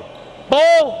 low.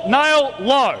 Ball, nail,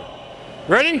 low.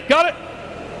 Ready? Got it?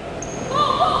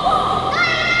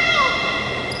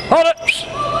 Hold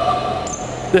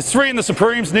it. There's 3 in the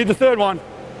Supremes. Need the 3rd one.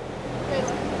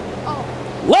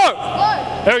 Low.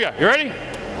 There we go. You ready?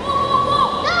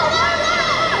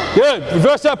 Good.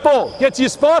 Reverse that ball. Get to your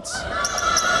spots.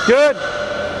 Good.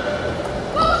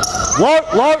 Low.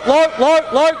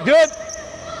 Good.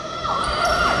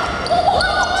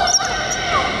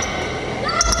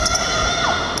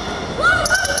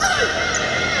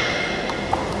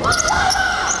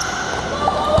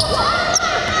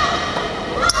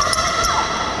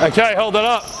 Okay, hold that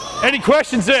up. Any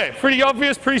questions there? Pretty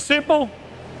obvious, pretty simple.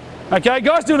 Okay,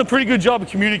 guys doing a pretty good job of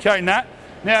communicating that.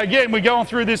 Now again, we're going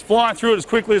through this, flying through it as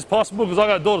quickly as possible because I've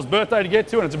got a daughter's birthday to get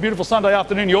to and it's a beautiful Sunday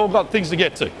afternoon. You all got things to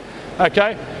get to.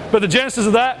 Okay, but the genesis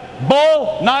of that,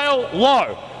 ball, nail,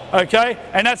 low. Okay,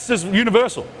 and that's just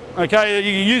universal. Okay,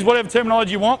 you can use whatever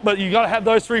terminology you want, but you've got to have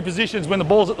those 3 positions when the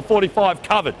ball's at the 45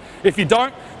 covered. If you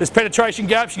don't, there's penetration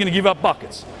gaps, you're going to give up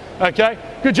buckets. Okay,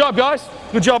 good job guys,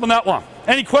 good job on that one.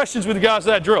 Any questions with regards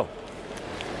to that drill?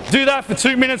 Do that for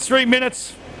 2 minutes, 3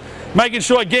 minutes, making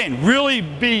sure again, really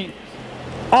be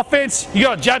offense, you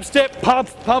got a jab step, pump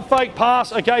fake,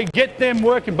 pass, okay, get them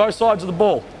working both sides of the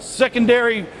ball.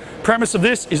 Secondary premise of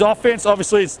this is offense,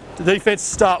 obviously it's the defense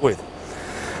to start with.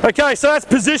 Okay, so that's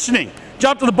positioning.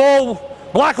 Jump to the ball,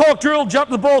 Black Hawk drill, jump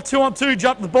to the ball 2-on-2,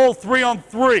 jump to the ball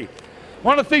 3-on-3.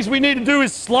 One of the things we need to do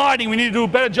is sliding. We need to do a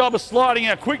better job of sliding,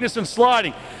 our quickness and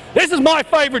sliding. This is my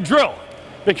favorite drill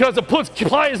because it puts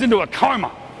players into a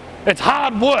coma. It's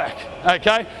hard work,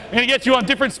 okay? I'm going to get you on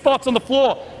different spots on the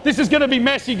floor. This is going to be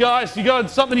messy, guys. You got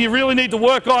something you really need to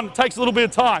work on. It takes a little bit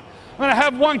of time. I'm going to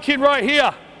have one kid right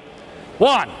here.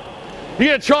 One. You're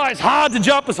going to try as hard to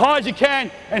jump as high as you can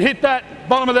and hit that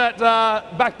bottom of that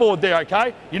backboard there,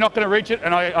 okay? You're not going to reach it,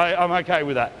 and I'm okay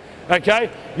with that, okay?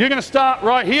 You're going to start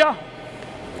right here.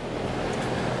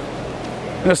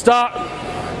 You're going to start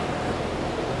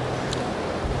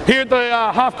here at the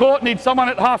half court. Need someone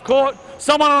at half court.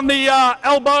 Someone on the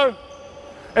elbow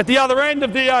at the other end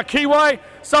of the keyway.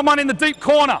 Someone in the deep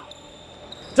corner.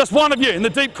 Just one of you in the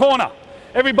deep corner.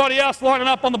 Everybody else lining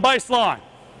up on the baseline.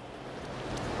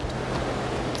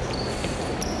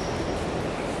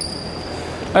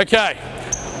 Okay,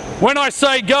 when I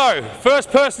say go,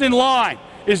 first person in line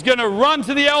is going to run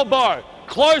to the elbow,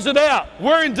 close it out.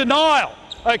 We're in denial,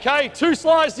 okay? 2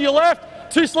 slides to your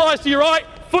left, 2 slides to your right,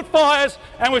 foot fires,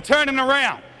 and we're turning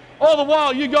around. All the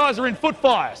while, you guys are in foot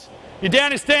fires. You're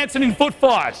down in stance and in foot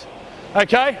fires,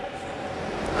 okay?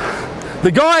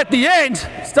 The guy at the end,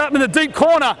 starting in the deep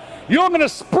corner, you're going to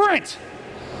sprint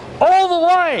all the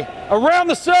way around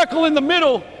the circle in the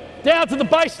middle, down to the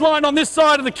baseline on this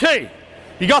side of the key.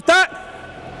 You got that?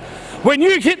 When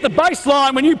you hit the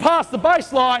baseline, when you pass the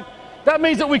baseline, that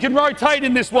means that we can rotate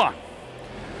in this one.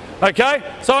 Okay?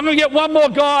 So I'm going to get one more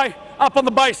guy up on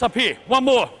the base up here. One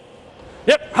more.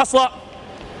 Yep, hustle up.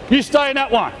 You stay in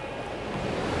that one.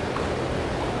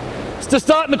 to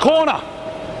start in the corner.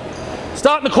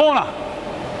 Start in the corner.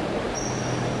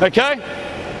 Okay?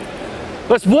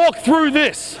 Let's walk through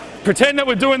this. Pretend that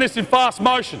we're doing this in fast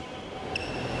motion.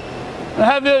 And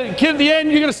have the kid at the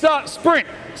end, you're going to start sprint.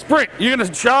 Sprint. You're going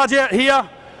to charge out here.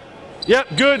 Yep,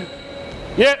 good.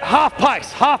 Yeah, half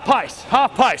pace, half pace,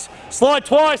 half pace. Slide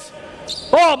twice.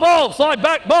 Ball, ball, slide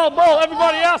back, ball, ball.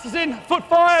 Everybody else is in. Foot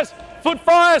fires, foot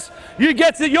fires. You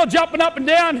get to, you're jumping up and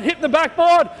down, hitting the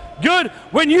backboard. Good.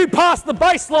 When you pass the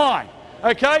baseline,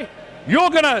 okay, you're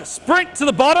going to sprint to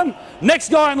the bottom. Next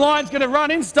guy in line is going to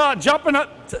run in, start jumping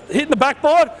up, hitting the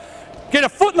backboard. Get a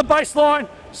foot in the baseline,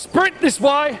 sprint this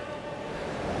way.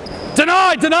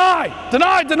 Deny, deny,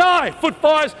 deny, deny. Foot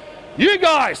fires. You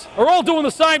guys are all doing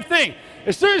the same thing.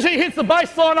 As soon as he hits the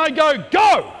baseline, I go,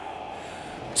 go.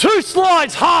 2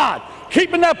 slides hard.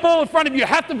 Keeping that ball in front of you. You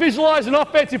have to visualize an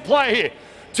offensive play here.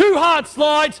 2 hard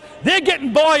slides. They're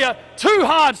getting by you. 2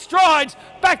 hard strides.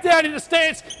 Back down into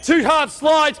stance. 2 hard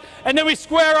slides. And then we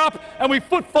square up and we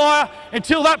foot fire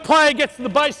until that player gets to the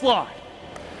baseline.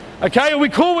 Okay, are we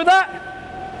cool with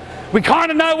that? We kind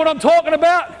of know what I'm talking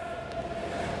about?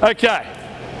 Okay.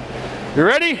 You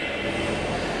ready?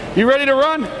 You ready to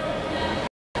run?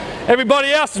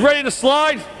 Everybody else is ready to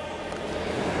slide?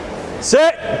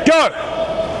 Set, go.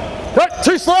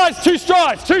 2 slides, 2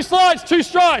 strides, 2 slides, 2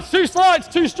 strides, 2 slides,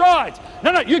 2 strides.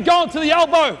 No, you're going to the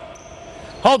elbow.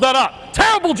 Hold that up.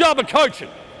 Terrible job of coaching.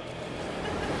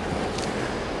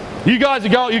 You guys are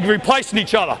going, you're replacing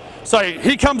each other. So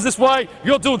he comes this way,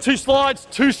 you're doing 2 slides,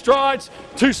 2 strides,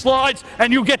 2 slides,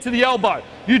 and you'll get to the elbow.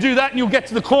 You do that and you'll get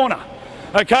to the corner.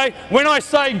 Okay? When I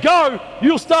say go,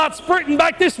 you'll start sprinting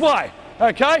back this way.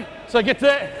 Okay? So get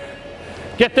there.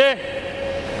 Get there.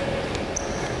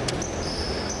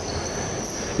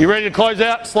 You ready to close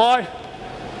out? Slide.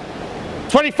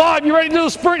 25, you ready to do the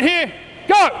sprint here?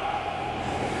 Go.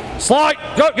 Slide.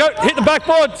 Go, go. Hit the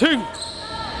backboard. 2.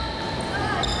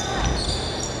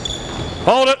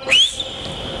 Hold it.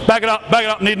 Back it up. Back it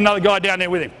up. Need another guy down there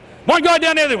with him. 1 guy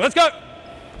down there with him. Let's go.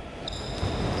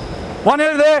 1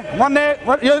 there. 1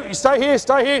 there. You stay here.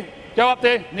 Stay here. Go up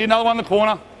there. Need another one in the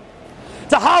corner.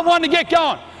 It's a hard one to get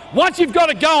going. Once you've got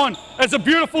it going, it's a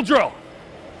beautiful drill.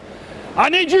 I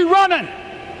need you running.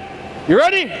 You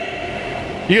ready?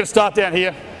 You're going to start down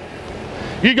here.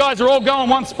 You guys are all going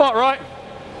one spot, right?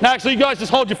 No, actually, you guys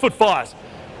just hold your foot fires.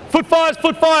 Foot fires,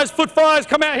 foot fires, foot fires.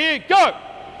 Come out here. Go.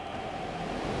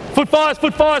 Foot fires,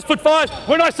 foot fires, foot fires.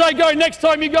 When I say go, next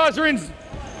time you guys are in,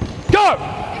 go.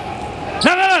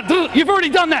 No. You've already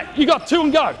done that. You got 2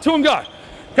 and go. 2 and go.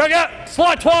 Go, go.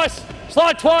 Slide twice.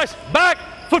 Slide twice. Back.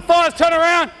 Foot fires. Turn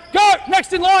around. Go.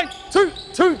 Next in line. 2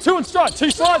 and stride. 2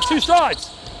 slides. 2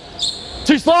 strides.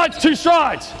 2 slides. 2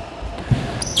 strides.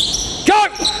 Go.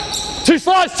 2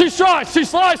 slides. 2 strides. 2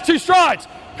 slides. 2 strides.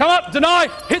 Come up. Deny.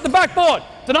 Hit the backboard.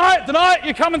 Deny it. Deny it.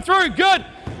 You're coming through. Good.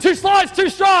 2 slides. 2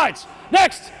 strides.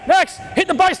 Next. Hit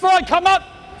the baseline. Come up.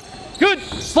 Good.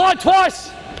 Slide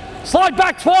twice. Slide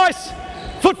back twice.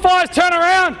 Foot fires. Turn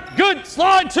around. Good.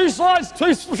 Slide. 2 slides.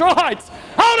 2 strides.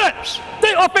 Hold it.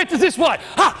 The offense is this way.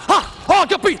 Oh,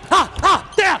 got beat.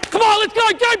 Down. Come on. Let's go.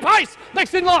 Game pace.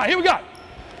 Next in line. Here we go.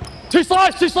 2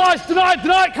 slides. 2 slides. Deny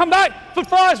it. Come back. Foot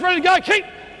fires. Ready to go. Keep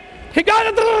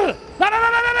going. No.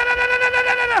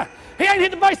 He ain't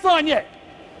hit the baseline yet.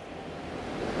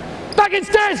 Back in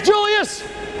stance, Julius.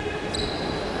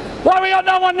 Why we got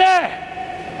no one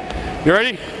there? You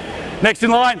ready? Next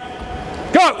in line.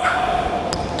 Go.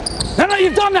 No,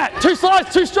 you've done that. 2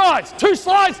 slides, 2 strides. 2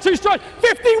 slides, 2 strides.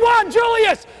 51,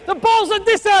 Julius. The ball's at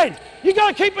this end. You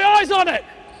got to keep your eyes on it.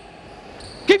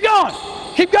 Keep going.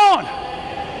 Keep going.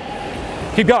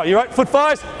 Keep going. You right? Foot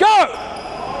fires. Go.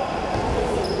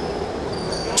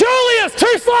 Julius,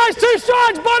 2 slides, 2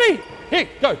 strides, buddy. Here,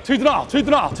 go. 2 denial, 2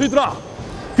 denial, 2 denial.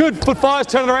 Good. Foot fires.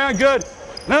 Turn it around. Good.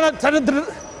 No.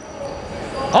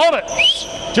 Hold it.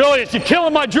 Julius, you're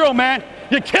killing my drill, man.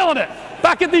 You're killing it.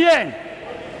 Back at the end.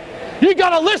 You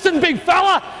got to listen, big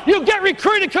fella. You'll get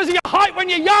recruited because of your height when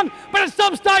you're young, but at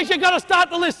some stage you got to start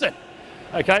to listen.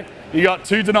 Okay? You got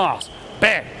 2 denials.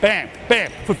 Bam, bam,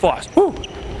 bam. Foot fires. Woo.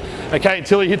 Okay,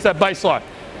 until he hits that baseline.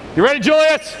 You ready,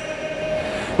 Julius?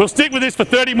 We'll stick with this for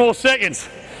 30 more seconds.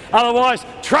 Otherwise,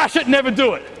 trash it, never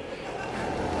do it.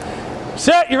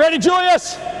 Set. You ready,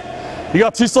 Julius? You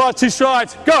got 2 slides, 2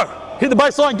 strides. Go. Hit the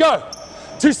baseline, go.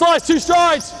 2 slides, 2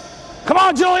 strides. Come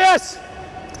on, Julius.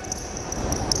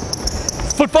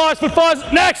 Foot fires,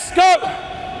 next, go.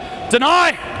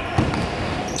 Deny.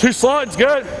 2 slides,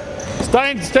 good.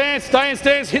 Stay in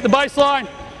stance, hit the baseline.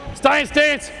 Stay in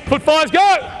stance, foot fires,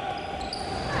 go.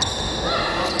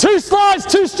 2 slides,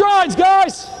 2 strides,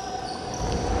 guys.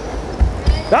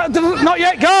 Not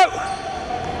yet, go.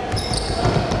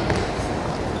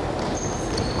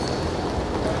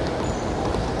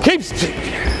 Keeps.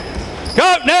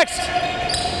 Go, next.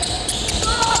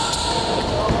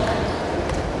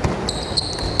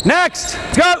 Next,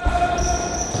 go.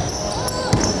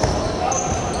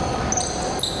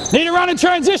 Need to run in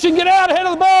transition, get out ahead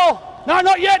of the ball. No,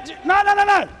 not yet. No.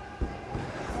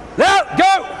 Now,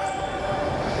 go.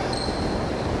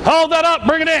 Hold that up,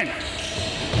 bring it in.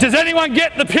 Does anyone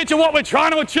get the picture of what we're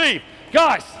trying to achieve?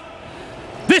 Guys,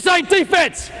 this ain't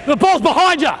defense. The ball's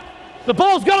behind you. The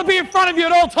ball's got to be in front of you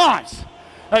at all times.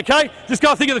 Okay? Just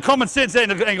got to think of the common sense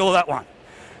angle of that one.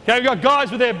 Okay, we've got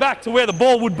guys with their back to where the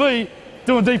ball would be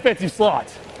doing defensive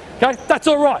slides. Okay? That's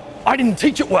all right. I didn't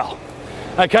teach it well.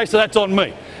 Okay, so that's on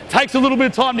me. Takes a little bit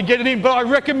of time to get it in, but I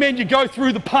recommend you go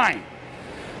through the pain.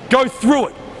 Go through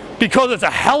it, because it's a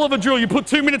hell of a drill. You put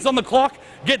 2 minutes on the clock,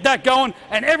 get that going,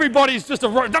 and everybody's just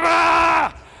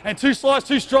and 2 slides,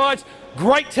 2 strides.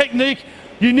 Great technique.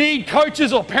 You need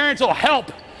coaches or parents or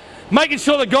help making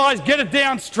sure the guys get it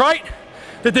down straight,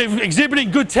 that they're exhibiting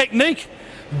good technique.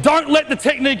 Don't let the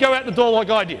technique go out the door like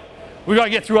I did. We've got to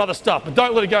get through other stuff, but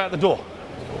don't let it go out the door.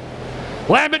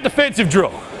 Lambert defensive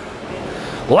drill.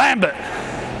 Lambert.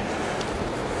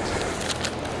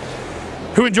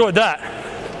 Who enjoyed that?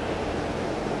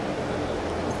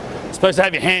 Supposed to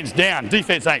have your hands down.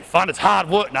 Defense ain't fun, it's hard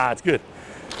work. Nah, it's good.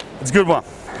 It's a good one.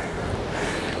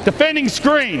 Defending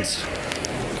screens.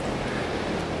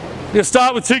 You'll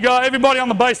start with 2 guys, everybody on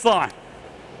the baseline.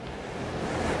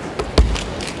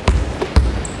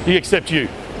 Except you.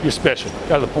 You're special.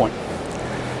 Go to the point.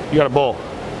 You got a ball.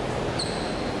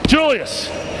 Julius,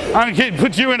 I'm going to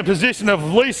put you in a position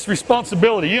of least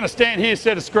responsibility. You're going to stand here,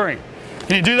 set a screen.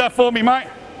 Can you do that for me, mate?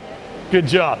 Good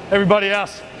job. Everybody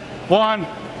else, 1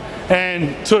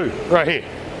 and 2, right here.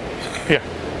 Here.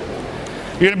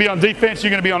 You're going to be on defense,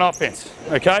 you're going to be on offense,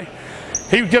 okay?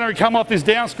 He's going to come off this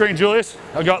down screen, Julius.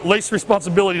 I've got least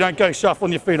responsibility. Don't go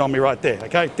shuffling your feet on me right there,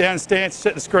 okay? Down stance,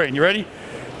 set the screen. You ready?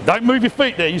 Don't move your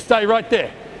feet there. You stay right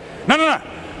there. No. Down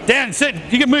and set.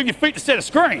 You can move your feet to set a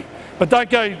screen, but don't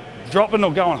go dropping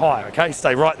or going higher, okay?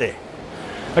 Stay right there.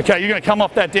 Okay, you're going to come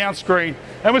off that down screen,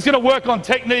 and we're going to work on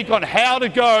technique on how to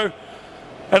go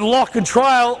and lock and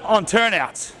trail on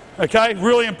turnouts, okay?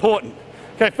 Really important.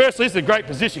 Okay, firstly, this is a great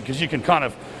position because you can kind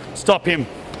of stop him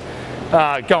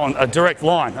going a direct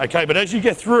line, okay? But as you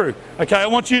get through, okay, I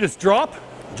want you to drop,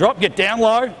 get down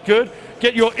low, good.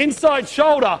 Get your inside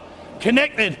shoulder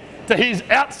connected to his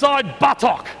outside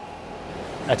buttock.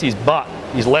 That's his butt,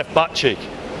 his left butt cheek,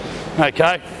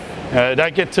 okay?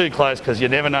 Don't get too close because you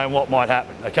never know what might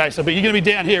happen, okay? So, but you're going to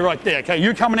be down here right there, okay?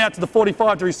 You're coming out to the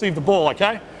 45 to receive the ball,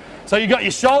 okay? So you got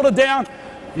your shoulder down,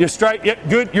 you're straight, yep,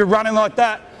 good, you're running like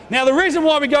that. Now the reason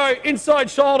why we go inside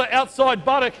shoulder, outside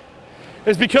buttock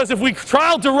is because if we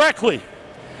trail directly,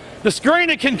 the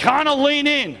screener can kind of lean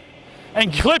in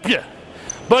and clip you.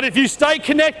 But if you stay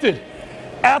connected,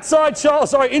 inside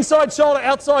shoulder,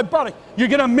 outside buttock, you're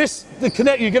going to miss the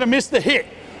connect, you're going to miss the hit,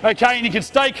 okay? And you can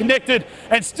stay connected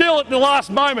and still at the last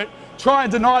moment try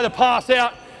and deny the pass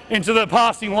out into the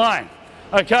passing lane,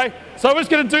 okay? So we're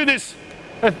just going to do this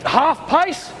at half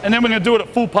pace and then we're going to do it at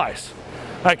full pace,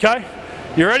 okay?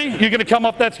 You ready? You're going to come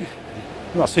up that. You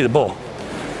want to see the ball.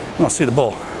 You want to see the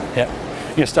ball. Yeah.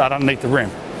 You're going to start underneath the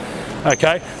rim.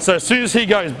 Okay. So as soon as he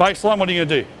goes baseline, what are you going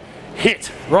to do?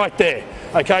 Hit right there.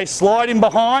 Okay. Slide in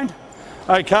behind.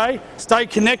 Okay. Stay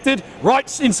connected.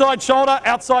 Right inside shoulder,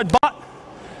 outside butt.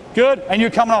 Good. And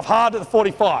you're coming off hard at the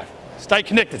 45. Stay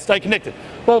connected. Stay connected.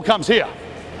 Ball comes here.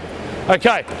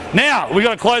 Okay. Now we've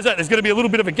got to close that. There's going to be a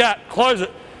little bit of a gap. Close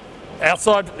it.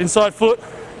 Outside, inside foot.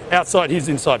 Outside his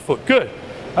inside foot. Good.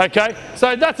 Okay,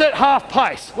 so that's at half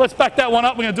pace. Let's back that one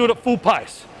up. We're going to do it at full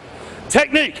pace.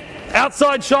 Technique,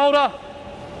 outside shoulder,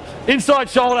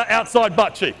 outside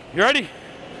butt cheek. You ready?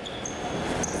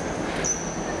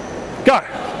 Go.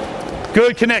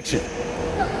 Good connection.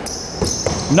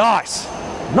 Nice.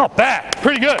 Not bad.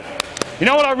 Pretty good. You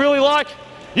know what I really like?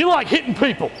 You like hitting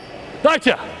people, don't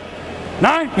you?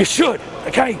 No? You should.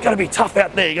 Okay, you've got to be tough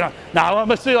out there. You know, no, I'm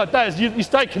going to see like that is you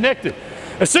stay connected.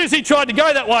 As soon as he tried to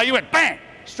go that way, you went bang.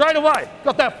 Straight away,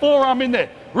 got that forearm in there.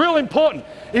 Real important.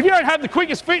 If you don't have the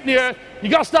quickest feet in the earth, you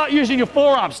got to start using your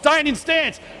forearms. Staying in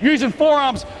stance, using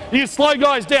forearms, you can slow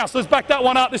guys down. So let's back that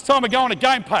one up. This time we're going to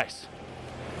game pace.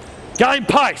 Game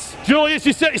pace. Julius,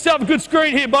 you set yourself a good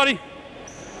screen here, buddy.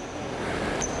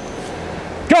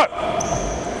 Go.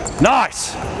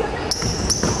 Nice.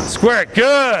 Square it.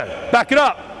 Good. Back it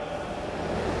up.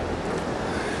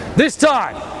 This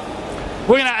time,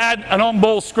 we're going to add an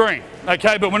on-ball screen.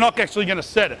 Okay, but we're not actually going to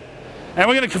set it. And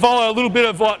we're going to follow a little bit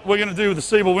of what we're going to do with the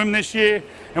Seaboard Women this year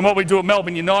and what we do at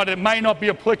Melbourne United. It may not be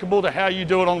applicable to how you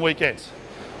do it on weekends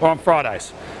or on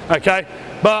Fridays. Okay,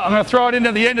 but I'm going to throw it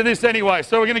into the end of this anyway.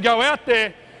 So we're going to go out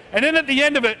there, and then at the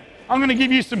end of it, I'm going to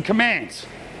give you some commands.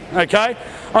 Okay,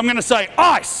 I'm going to say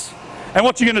ice, and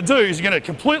what you're going to do is you're going to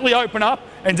completely open up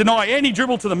and deny any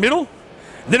dribble to the middle.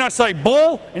 Then I say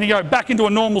ball, and you go back into a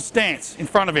normal stance in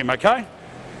front of him. Okay,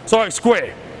 so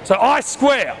square. So ice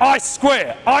square, ice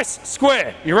square, ice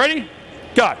square. You ready?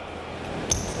 Go.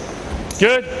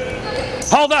 Good.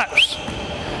 Hold that.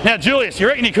 Now Julius, you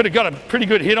reckon you could have got a pretty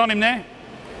good hit on him there?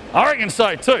 I reckon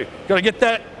so too. Got to get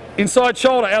that inside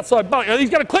shoulder, outside butt. He's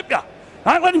going to clip you.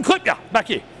 Don't let him clip you. Back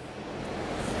here.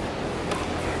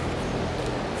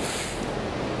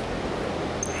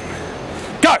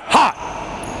 Go, hard.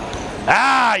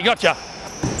 Ah, he got you.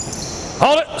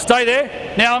 Hold it, stay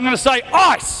there. Now I'm going to say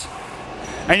ice.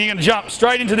 And you're going to jump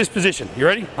straight into this position. You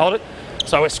ready? Hold it.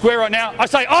 So we're square right now. I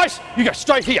say ice, you go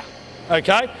straight here.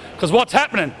 Okay? Because what's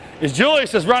happening is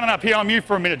Julius is running up here. I'm you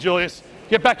for a minute, Julius.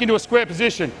 Get back into a square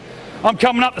position. I'm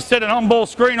coming up to set an on-ball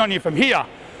screen on you from here.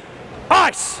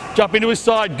 Ice! Jump into his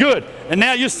side, good. And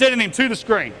now you're setting him to the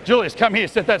screen. Julius, come here,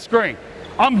 set that screen.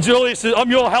 I'm Julius, I'm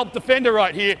your help defender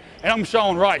right here, and I'm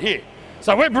showing right here.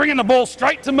 So we're bringing the ball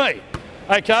straight to me.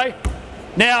 Okay?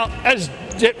 Now,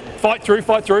 fight through.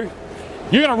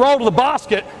 You're going to roll to the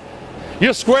basket.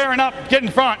 You're squaring up, get in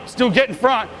front, still get in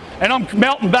front, and I'm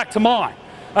melting back to mine.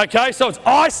 Okay, so it's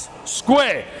ice,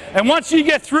 square. And once you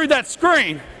get through that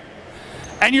screen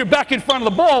and you're back in front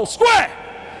of the ball, square,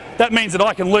 that means that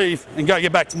I can leave and go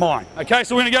get back to mine. Okay,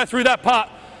 so we're going to go through that part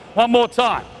one more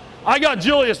time. I got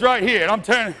Julius right here, and I'm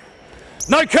turning.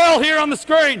 No curl here on the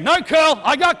screen. No curl.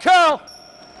 I got curl.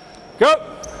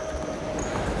 Go.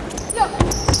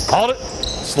 Hold it.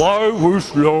 Slow, whoosh,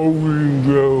 slow,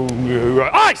 go.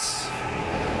 Ice!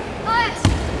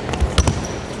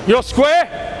 Ice! You're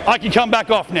square, I can come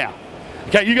back off now.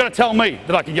 Okay, you got to tell me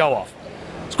that I can go off.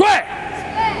 Square!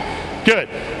 Square!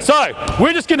 Good. So,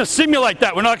 we're just going to simulate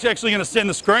that. We're not actually going to send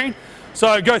the screen.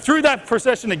 So, go through that for a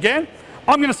session again.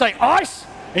 I'm going to say ice,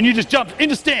 and you just jump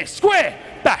into stance. Square,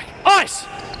 back, ice,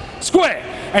 square.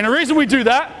 And the reason we do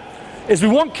that is we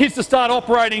want kids to start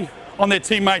operating on their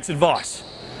teammates' advice.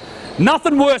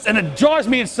 Nothing worse, and it drives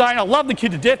me insane. I love the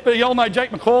kid to death, but you all know Jake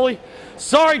McCauley.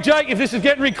 Sorry, Jake, if this is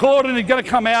getting recorded and it's going to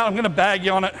come out, I'm going to bag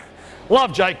you on it.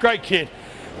 Love Jake, great kid.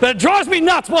 But it drives me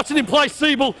nuts watching him play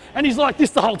Siebel, and he's like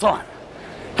this the whole time.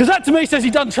 Because that to me says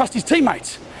he doesn't trust his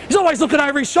teammates. He's always looking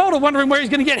over his shoulder, wondering where he's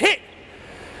going to get hit.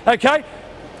 Okay?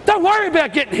 Don't worry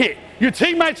about getting hit. Your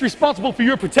teammate's responsible for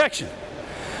your protection.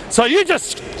 So you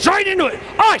just straight into it.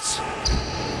 Ice!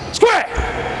 Square!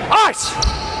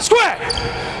 Ice! Square!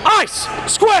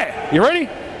 Ice! Square! You ready?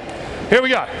 Here we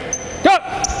go. Go!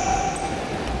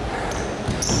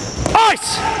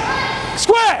 Ice!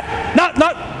 Square! No,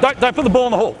 don't put the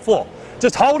ball on the floor.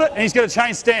 Just hold it and he's going to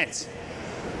change stance.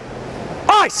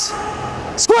 Ice!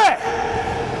 Square!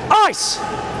 Ice!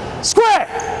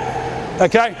 Square!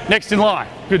 Okay, next in line.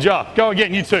 Good job. Go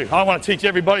again, you two. I want to teach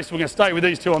everybody, so we're going to stay with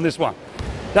these two on this one.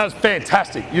 That was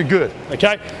fantastic. You're good.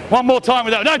 Okay? One more time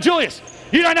with that. No, Julius,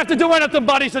 you don't have to do anything,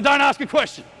 buddy, so don't ask a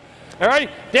question. All right?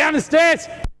 Down the stance,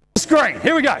 screen.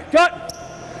 Here we go. Go.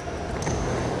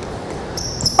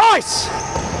 Ice.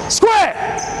 Square.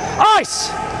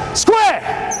 Ice.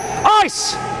 Square.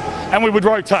 Ice. And we would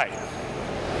rotate.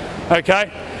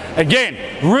 Okay?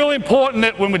 Again, really important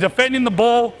that when we're defending the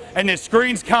ball and there's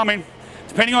screens coming,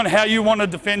 depending on how you want to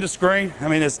defend a screen, I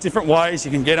mean, there's different ways.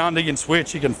 You can get under, you can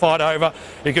switch, you can fight over,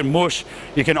 you can mush,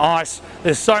 you can ice.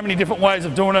 There's so many different ways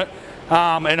of doing it.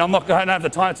 And I'm not going to have the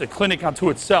time. It's a clinic unto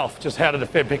itself, just how to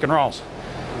defend pick and rolls.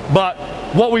 But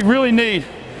what we really need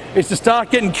is to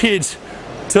start getting kids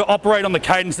to operate on the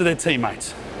cadence of their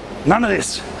teammates. None of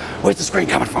this. Where's the screen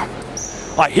coming from?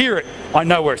 I hear it. I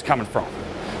know where it's coming from.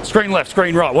 Screen left,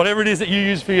 screen right, whatever it is that you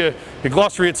use for your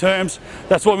glossary of terms,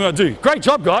 that's what we're going to do. Great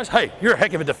job, guys. Hey, you're a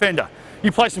heck of a defender.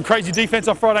 You play some crazy defense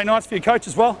on Friday nights for your coach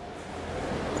as well?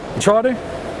 You try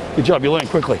to? Good job, you learn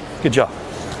quickly. Good job.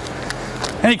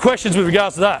 Any questions with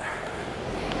regards to that?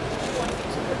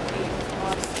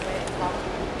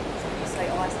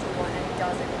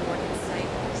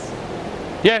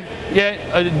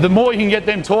 Yeah, the more you can get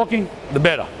them talking, the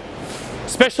better.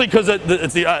 Especially because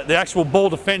it's the actual ball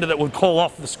defender that would call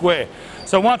off the square.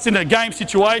 So once in a game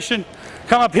situation,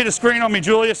 come up, hit a screen on me,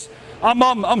 Julius.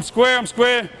 I'm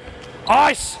square.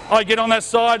 Ice, I get on that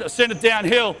side, I send it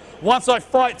downhill. Once I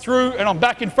fight through and I'm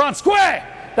back in front, square!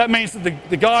 That means that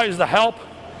the guy who's the help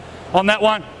on that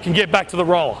one can get back to the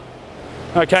roller.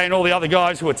 Okay, and all the other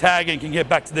guys who are tagging can get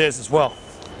back to theirs as well.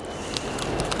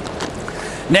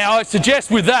 Now I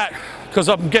suggest with that, because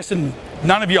I'm guessing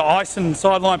none of you are icing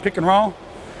sideline pick and roll.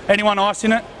 Anyone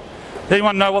icing it?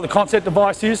 Anyone know what the concept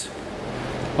device is?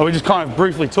 Well, we just kind of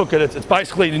briefly took it. It's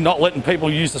basically not letting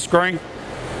people use the screen,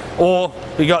 or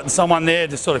we got someone there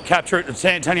to sort of capture it.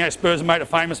 San Antonio Spurs have made it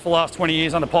famous for the last 20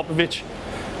 years under Popovich.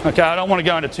 Okay, I don't want to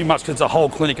go into too much because it's a whole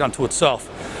clinic unto itself.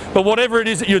 But whatever it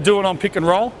is that you're doing on pick and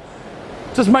roll,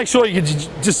 just make sure you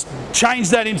can just change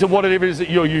that into whatever it is that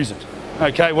you're using.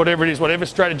 Okay, whatever it is, whatever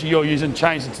strategy you're using,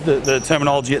 change it to the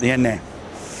terminology at the end there.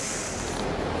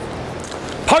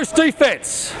 Post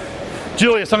defense.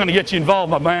 Julius, I'm going to get you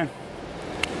involved, my man.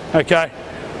 Okay,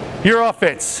 your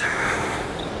offense.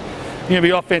 You're going to be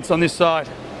offense on this side.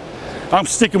 I'm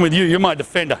sticking with you. You're my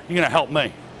defender. You're going to help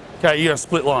me. Okay, you're going to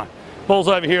split line. Ball's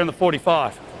over here in the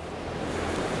 45.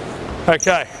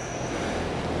 Okay.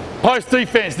 Post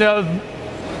defense. Now,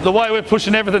 the way we're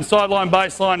pushing everything sideline,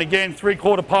 baseline, again,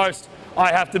 3/4 post,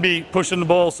 I have to be pushing the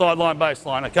ball sideline,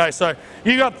 baseline. Okay, so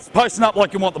you got posting up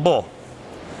like you want the ball.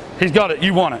 He's got it,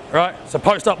 you want it, right? So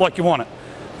post up like you want it.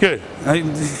 Good.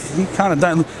 You kind of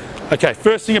don't. Okay,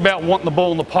 first thing about wanting the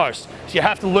ball in the post is you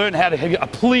have to learn how to have a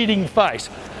pleading face.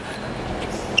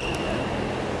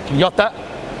 You got that?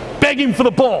 Beg him for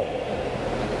the ball.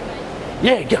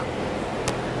 Yeah, go.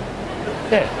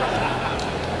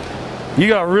 Yeah. You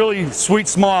got a really sweet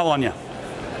smile on you,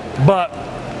 but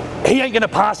he ain't gonna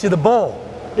pass you the ball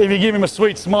if you give him a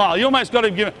sweet smile. You almost got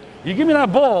to give him, you give me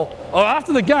that ball, or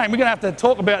after the game, we're gonna have to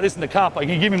talk about this in the car park.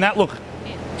 You give him that look.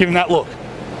 Give him that look.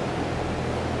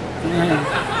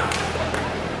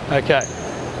 Okay.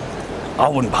 I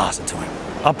wouldn't pass it to him.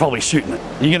 I'm probably shooting it.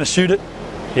 You gonna shoot it?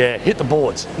 Yeah, hit the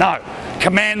boards. No,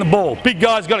 command the ball. Big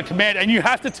guys got to command, and you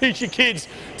have to teach your kids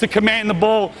to command the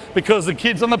ball because the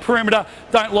kids on the perimeter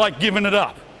don't like giving it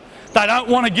up. They don't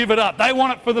want to give it up. They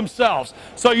want it for themselves.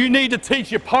 So you need to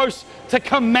teach your posts to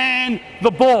command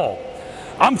the ball.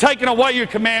 I'm taking away your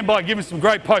command by giving some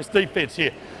great post defense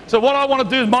here. So what I want to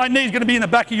do is my knee's going to be in the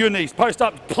back of your knees. Post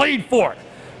up, plead for it.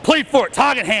 Plead for it.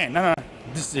 Target hand. No,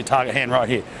 this is your target hand right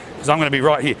here. Because I'm going to be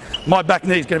right here. My back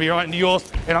knee is going to be right into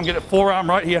yours, and I'm going to get a forearm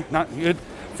right here. No, good.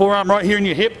 Forearm right here in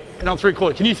your hip, and I'm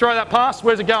 3/4. Can you throw that pass?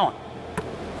 Where's it going?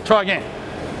 Try again.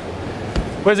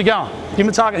 Where's it going? Give him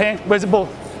the target hand. Where's the ball?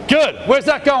 Good. Where's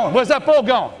that going? Where's that ball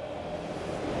going?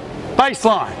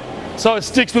 Baseline. So it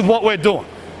sticks with what we're doing.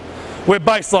 We're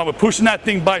baseline. We're pushing that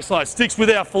thing baseline. It sticks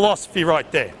with our philosophy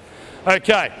right there.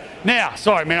 Okay. Now,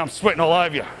 sorry, man, I'm sweating all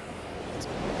over you.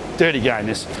 Dirty game,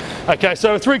 this. Okay,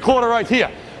 so a 3/4 right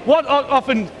here. What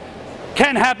often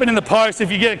can happen in the post,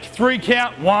 if you get a 3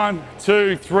 count, 1,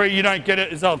 2, 3, you don't get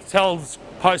it, is I'll tell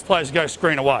post players to go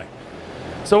screen away.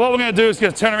 So what we're going to do is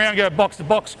going to turn around and go box to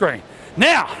box screen.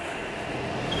 Now,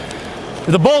 if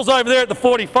the ball's over there at the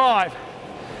 45,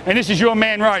 and this is your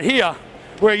man right here,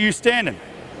 where are you standing?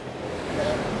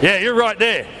 Yeah, you're right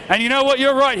there. And you know what,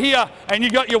 you're right here, and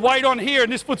you got your weight on here,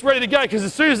 and this foot's ready to go, because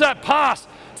as soon as that pass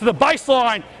to the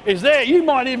baseline is there, you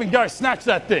might even go snatch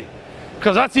that thing.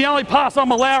 Because that's the only pass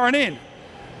I'm allowing in.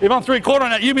 If I'm 3/4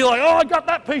 on that, you'd be like, oh, I got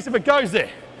that piece if it goes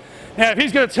there. Now, if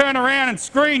he's going to turn around and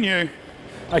screen you,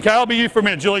 okay, I'll be you for a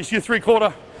minute, Julius. You're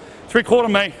 3/4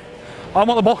 me. I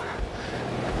want the ball.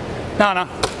 No,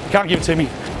 can't give it to me.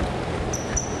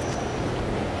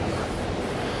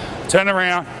 Turn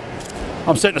around.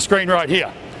 I'm setting the screen right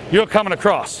here. You're coming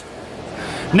across.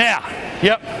 Now,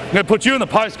 yep, I'm going to put you in the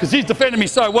post because he's defending me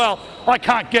so well, I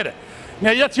can't get it.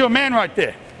 Now, that's your man right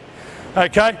there.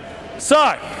 Okay,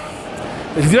 so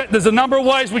there's a number of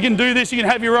ways we can do this. You can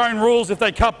have your own rules. If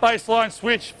they cut baseline,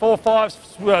 switch,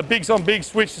 4-5, bigs on big,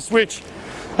 switch to switch.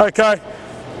 Okay,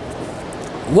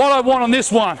 what I want on this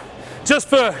one, just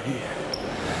to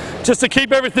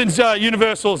keep everything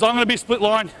universal, is I'm going to be split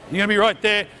line. You're going to be right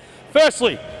there.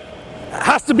 Firstly, it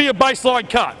has to be a baseline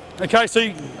cut. Okay,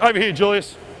 so over here,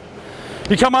 Julius.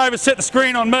 You come over, set the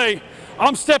screen on me.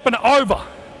 I'm stepping over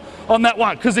on that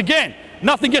one because again,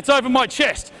 nothing gets over my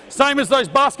chest. Same as those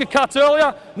basket cuts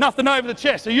earlier, nothing over the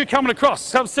chest. So you're coming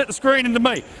across, come set the screen into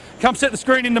me. Come set the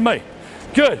screen into me.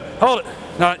 Good, hold it.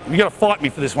 No, you got to fight me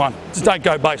for this one. Just don't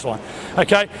go baseline.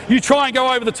 Okay, you try and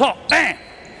go over the top, bam.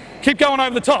 Keep going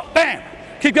over the top, bam.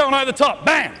 Keep going over the top,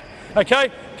 bam.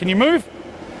 Okay, can you move?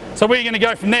 So where are you going to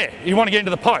go from there? You want to get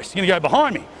into the post. You're going to go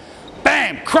behind me.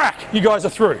 Bam, crack, you guys are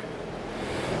through.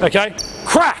 Okay,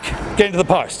 crack, get into the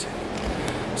post.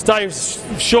 Stay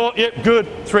short, yep, good,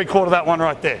 3/4 that one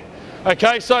right there.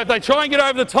 Okay, so if they try and get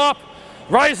over the top,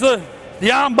 raise the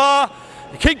arm bar,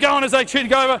 keep going as they try to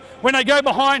go over. When they go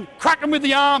behind, crack them with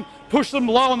the arm, push them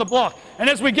low on the block. And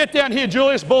as we get down here,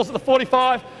 Julius, ball's at the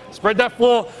 45, spread that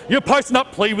floor, you're posting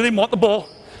up, plead with him, want the ball.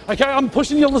 Okay, I'm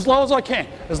pushing you as low as I can,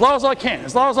 as low as I can,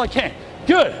 as low as I can.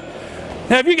 Good.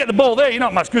 Now if you get the ball there, you're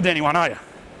not much good to anyone, are you?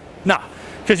 No,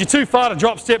 because you're too far to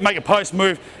drop step, make a post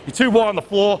move, you're too wide on the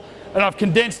floor, and I've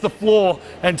condensed the floor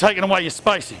and taken away your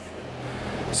spacing.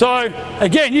 So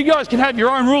again, you guys can have your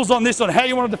own rules on this, on how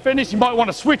you want to defend this. You might want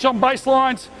to switch on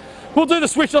baselines. We'll do the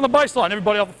switch on the baseline.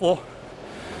 Everybody off the floor.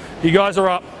 You guys are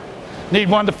up. Need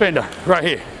one defender right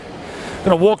here.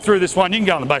 Gonna walk through this one. You can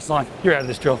go on the baseline. You're out of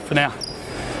this drill for now.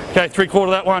 Okay, 3/4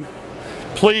 that one.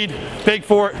 Plead, beg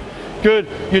for it. Good.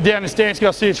 You're down in stance.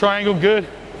 Go see a triangle. Good.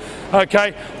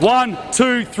 Okay, 1,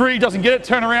 2, 3. Doesn't get it.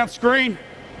 Turn around, screen.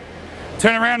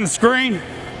 Turn around and screen.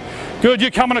 Good.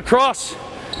 You're coming across.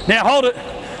 Now hold it.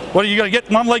 What are you going to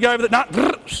get? One leg over the nut.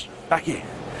 Back here.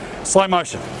 Slow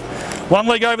motion. One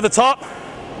leg over the top.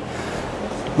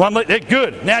 One leg.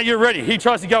 Good. Now you're ready. He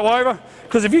tries to go over.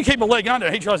 Because if you keep a leg under,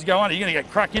 he tries to go under, you're going to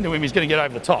get crack into him. He's going to get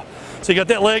over the top. So you got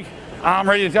that leg, arm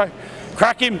ready to go.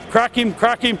 Crack him, crack him,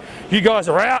 crack him. You guys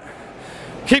are out.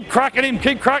 Keep cracking him,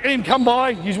 keep cracking him. Come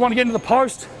by. You just want to get into the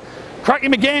post. Crack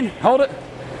him again. Hold it.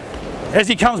 As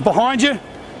he comes behind you,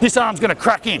 this arm's going to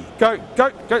crack in. Go,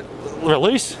 go, go.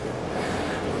 Release.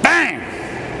 Bang!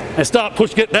 And start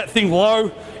push. Get that thing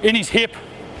low in his hip.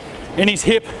 In his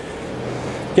hip.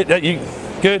 Get that. You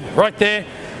good. Right there.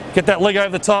 Get that leg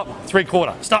over the top.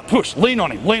 3/4. Start push. Lean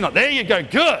on him. Lean on. There you go.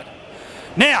 Good.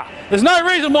 Now, there's no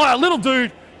reason why a little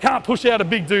dude can't push out a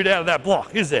big dude out of that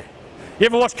block, is there? You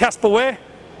ever watch Casper Ware?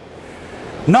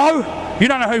 No? You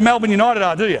don't know who Melbourne United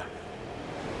are, do you?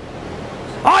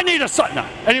 I need a son. No.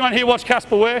 Anyone here watch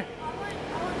Casper Ware?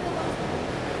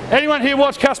 Anyone here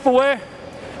watch Casper Ware?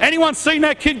 Anyone seen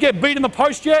that kid get beat in the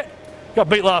post yet? Got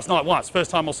beat last night once,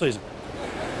 first time all season.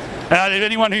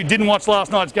 Anyone who didn't watch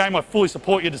last night's game, I fully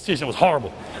support your decision. It was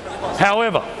horrible.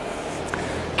 However,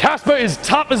 Casper is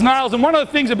tough as nails, and one of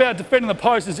the things about defending the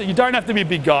post is that you don't have to be a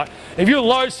big guy. If you're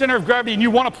low centre of gravity and you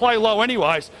want to play low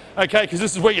anyways, okay, because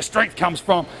this is where your strength comes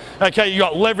from, okay, you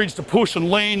got leverage to push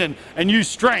and lean and use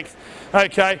strength,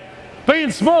 okay. Being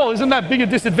small isn't that big a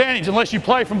disadvantage unless you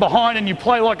play from behind and you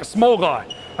play like a small guy,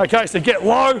 okay, so get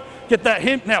low, get that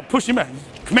hip, now push him,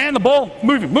 command the ball,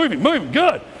 moving, moving, moving,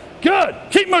 good. Good.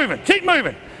 Keep moving. Keep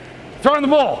moving. Throwing the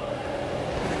ball.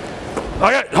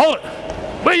 Okay, hold it.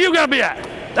 Where are you going to be at?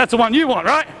 That's the one you want,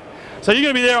 right? So you're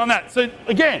going to be there on that. So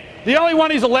again, the only one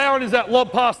he's allowing is that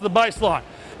lob pass to the baseline.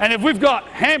 And if we've got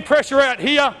hand pressure out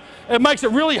here, it makes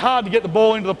it really hard to get the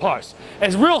ball into the post.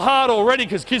 It's real hard already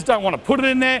because kids don't want to put it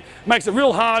in there. It makes it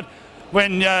real hard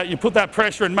when you put that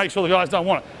pressure and make sure the guys don't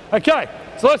want it. Okay,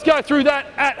 so let's go through that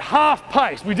at half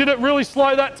pace. We did it really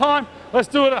slow that time. Let's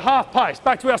do it at half pace.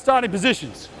 Back to our starting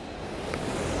positions.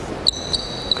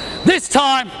 This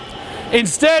time,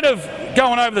 instead of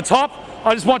going over the top,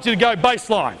 I just want you to go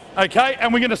baseline, okay?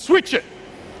 And we're going to switch it.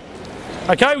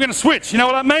 Okay, we're going to switch. You know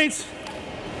what that means?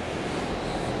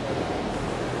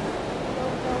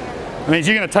 It means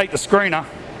you're going to take the screener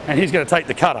and he's going to take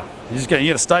the cutter. You're going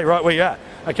to stay right where you're at,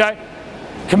 okay?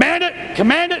 Command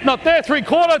it, not there,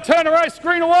 3/4, turn away,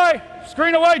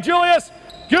 screen away, Julius.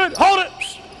 Good, hold it.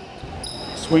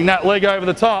 Swing that leg over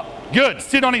the top. Good.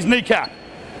 Sit on his kneecap.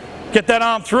 Get that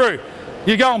arm through.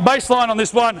 You're going baseline on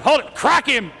this one. Hold it. Crack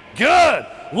him. Good.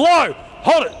 Low.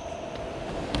 Hold it.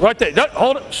 Right there.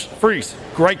 Hold it. Freeze.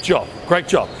 Great job. Great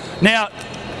job. Now,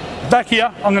 back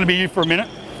here, I'm going to be you for a minute.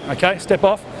 Okay, step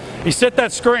off. You set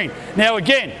that screen. Now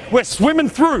again, we're swimming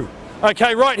through.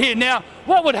 Okay, right here. Now,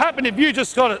 what would happen if you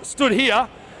just stood here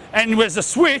and there's a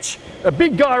switch? A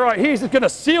big guy right here is just going to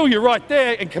seal you right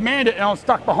there and command it, and I'm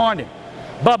stuck behind him.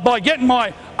 But by getting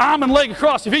my arm and leg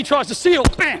across, if he tries to seal,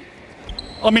 bam,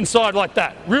 I'm inside like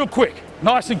that, real quick,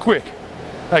 nice and quick.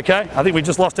 Okay, I think we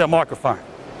just lost our microphone.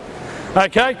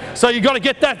 Okay, so you've got to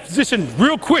get that position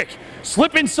real quick.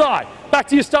 Slip inside, back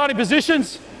to your starting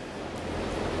positions.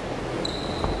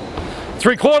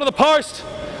 3/4 the post,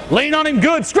 lean on him,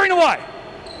 good, screen away.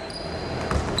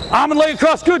 Arm and leg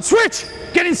across, good, switch,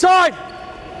 get inside.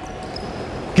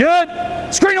 Good,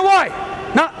 screen away.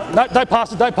 No, don't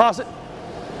pass it, don't pass it.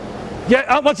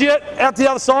 Yeah, once you get out to the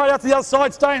other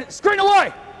side, stay in, screen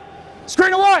away,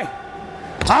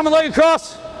 arm and leg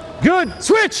across, good,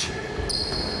 switch,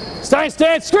 stay in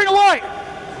stance, screen away,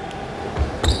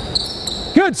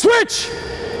 good, switch,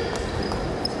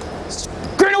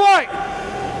 screen away.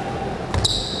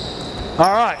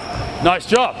 All right, nice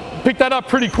job, pick that up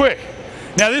pretty quick.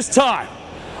 Now this time,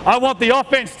 I want the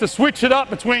offense to switch it up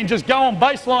between just going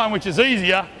baseline, which is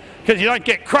easier because you don't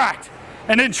get cracked,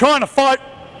 and then trying to fight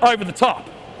over the top,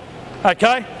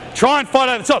 okay? Try and fight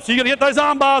over the top. So you're going to get those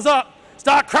arm bars up,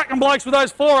 start cracking blokes with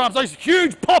those forearms. Those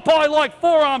huge Popeye-like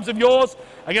forearms of yours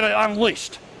are going to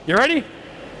unleashed. You ready?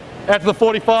 Out to the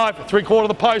 45, 3/4 of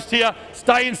the post here.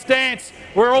 Stay in stance.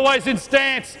 We're always in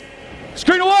stance.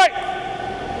 Screen away.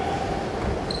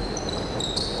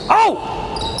 Oh!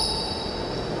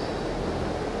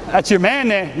 That's your man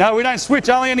there. No, we don't switch.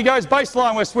 Only when he goes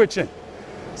baseline, we're switching.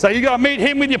 So you got to meet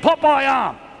him with your Popeye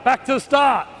arm. Back to the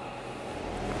start.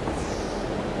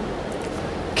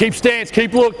 Keep stance,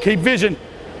 keep look, keep vision.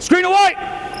 Screen away.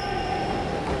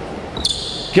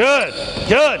 Good,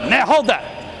 good. Now hold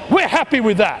that. We're happy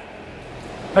with that.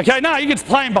 Okay, now he gets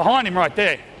playing behind him right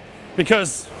there.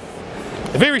 Because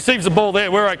if he receives the ball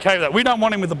there, we're okay with that. We don't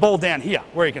want him with the ball down here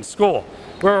where he can score.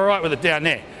 We're all right with it down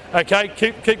there. Okay,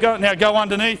 keep going. Now go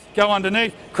underneath,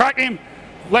 crack him.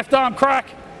 Left arm crack.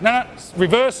 No,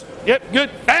 reverse. Yep, good.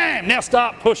 Bam! Now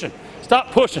start pushing. Start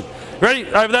pushing. Ready?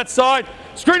 Over that side.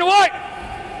 Screen away.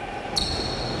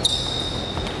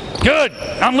 Good.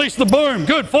 Unleash the boom.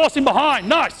 Good. Force him behind.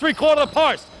 Nice. 3/4 of the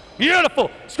post. Beautiful.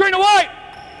 Screen away.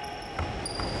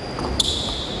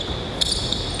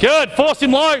 Good. Force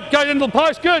him low. Go into the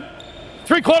post. Good.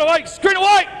 3/4 weight. Screen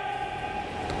away.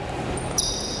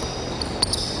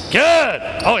 Good.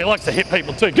 Oh, he likes to hit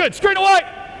people too. Good. Screen away.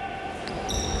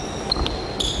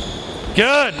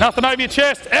 Good. Nothing over your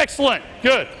chest. Excellent.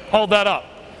 Good. Hold that up.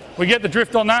 We get the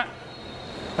drift on that?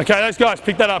 Okay, those guys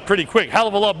picked that up pretty quick. Hell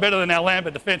of a lot better than our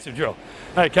Lambert defensive drill.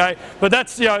 Okay, but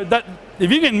that's, you know, that if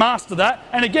you can master that,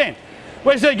 and again,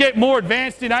 as they get more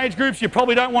advanced in age groups, you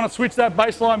probably don't want to switch that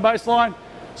baseline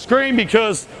screen,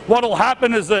 because what will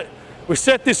happen is that we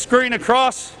set this screen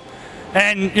across,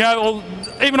 and you know,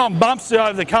 even on bumps, you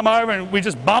know, they come over and we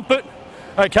just bump it.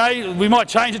 Okay, we might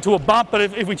change it to a bump, but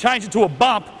if we change it to a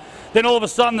bump, then all of a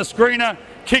sudden the screener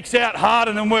kicks out hard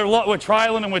and then we're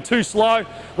trailing and we're too slow.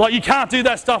 Like, you can't do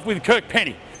that stuff with Kirk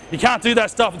Penny. You can't do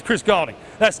that stuff with Chris Golding.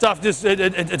 That stuff just,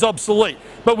 it's obsolete.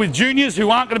 But with juniors who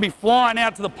aren't going to be flying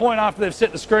out to the point after they've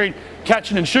set the screen,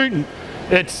 catching and shooting,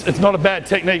 it's not a bad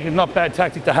technique and not a bad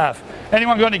tactic to have.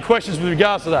 Anyone got any questions with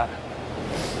regards to that?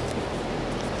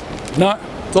 No?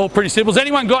 It's all pretty simple. Has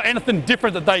anyone got anything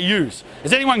different that they use?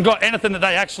 Has anyone got anything that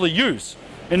they actually use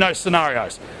in those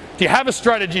scenarios? Do you have a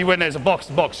strategy when there's a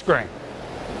box-to-box screen?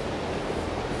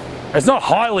 It's not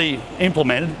highly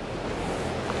implemented.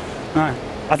 No.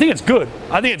 I think it's good.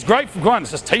 I think it's great for one,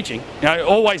 it's just teaching. You know,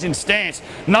 always in stance,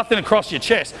 nothing across your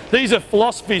chest. These are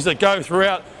philosophies that go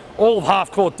throughout all of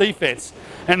half-court defence.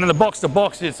 And in the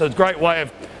box-to-box, it's a great way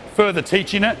of further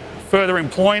teaching it, further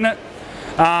employing it.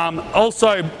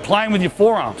 Also playing with your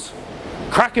forearms,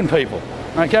 cracking people.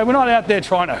 Okay, we're not out there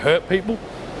trying to hurt people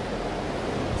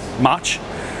much.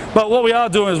 But what we are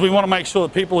doing is we want to make sure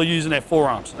that people are using their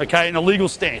forearms, okay, in a legal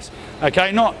stance,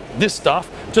 okay, not this stuff,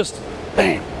 just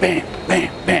bam, bam,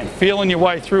 bam, bam, feeling your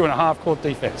way through in a half-court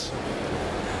defence.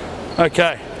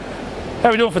 Okay, how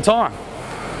are we doing for time?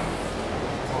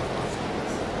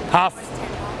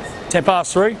 10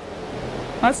 past 3?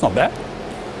 That's not bad.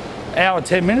 Hour,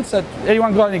 10 minutes.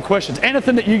 Anyone got any questions?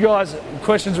 Anything that you guys,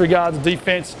 questions regards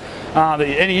defence,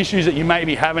 any issues that you may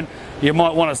be having, you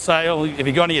might want to say, oh, have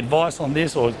you got any advice on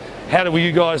this, or how do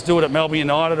you guys do it at Melbourne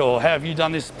United, or how have you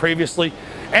done this previously?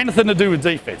 Anything to do with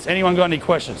defence. Anyone got any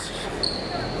questions?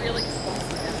 Really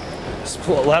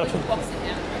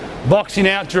boxing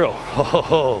out drill.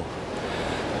 Oh,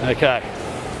 okay.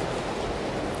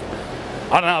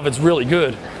 I don't know if it's really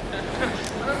good.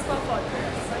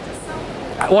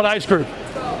 What age group?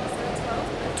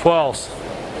 12s.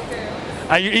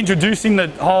 Are you introducing the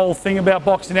whole thing about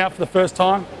boxing out for the first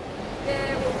time?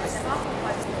 Yeah, well,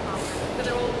 but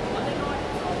they're all Monday night.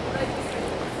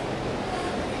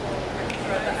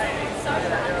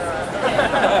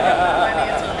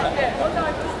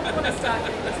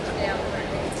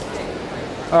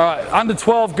 All right, under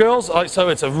 12 girls, so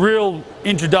it's a real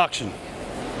introduction.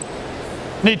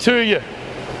 Need 2 of you.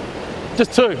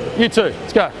 Just 2, you 2,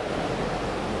 let's go.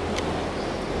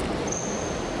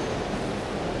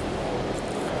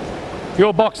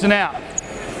 You're boxing out.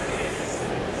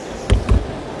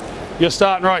 You're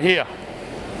starting right here.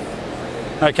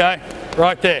 Okay,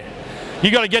 right there. You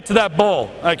got to get to that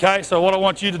ball, okay? So what I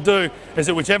want you to do is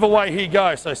that whichever way he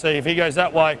goes, so see if he goes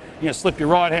that way, you're going to slip your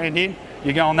right hand in,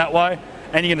 you're going that way,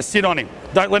 and you're going to sit on him.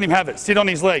 Don't let him have it. Sit on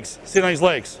his legs. Sit on his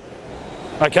legs.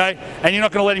 Okay? And you're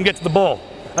not going to let him get to the ball.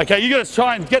 Okay? You're going to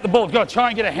try and get the ball. You've got to try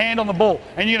and get a hand on the ball,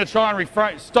 and you're going to try and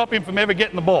refrain, stop him from ever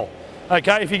getting the ball.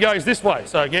 Okay, if he goes this way,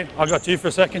 so again, I got you for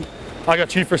a second, I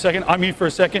got you for a second, I'm you for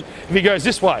a second. If he goes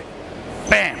this way,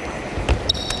 bam,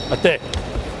 right there.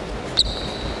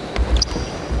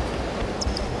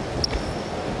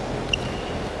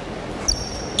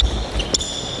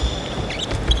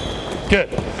 Good.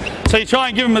 So you try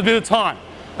and give him a bit of time.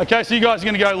 Okay, so you guys are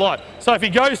going to go live. So if he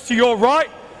goes to your right,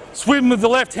 swim with the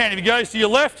left hand. If he goes to your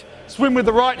left, swim with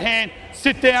the right hand,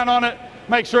 sit down on it,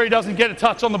 make sure he doesn't get a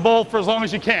touch on the ball for as long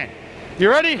as you can. You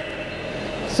ready?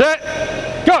 Set,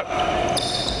 go.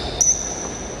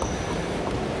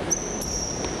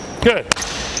 Good.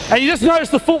 And you just notice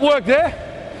the footwork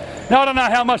there? Now I don't know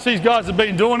how much these guys have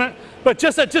been doing it, but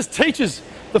that just teaches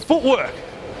the footwork.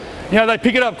 You know, they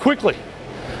pick it up quickly.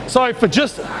 So for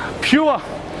just pure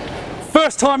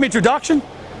first time introduction,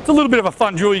 it's a little bit of a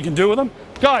fun drill you can do with them.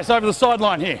 Guys, over the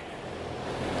sideline here.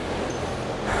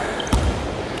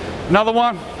 Another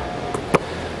one.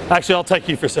 Actually, I'll take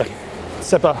you for a second.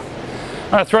 Step up.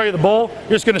 I'm going to throw you the ball.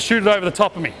 You're just going to shoot it over the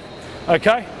top of me.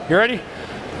 Okay? You ready?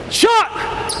 Shot!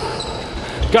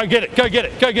 Go get it, go get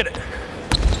it, go get it.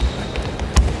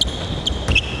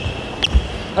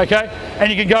 Okay? And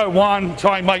you can go one,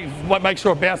 try and make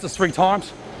sure it bounces 3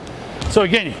 times. So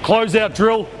again, close out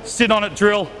drill, sit on it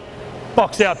drill,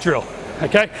 box out drill.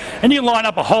 Okay? And you line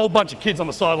up a whole bunch of kids on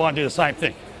the sideline do the same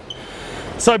thing.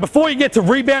 So before you get to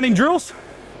rebounding drills,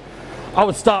 I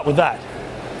would start with that.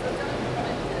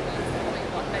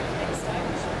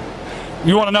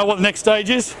 You want to know what the next stage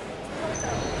is?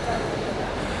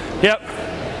 Yep.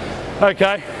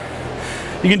 Okay.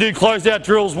 You can do closed out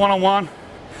drills one-on-one.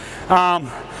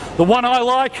 The one I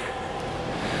like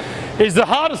is the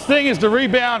hardest thing is to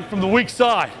rebound from the weak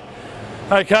side.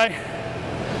 Okay.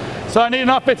 So I need an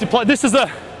offensive play. This is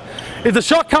if the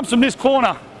shot comes from this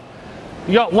corner,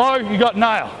 you got low, you got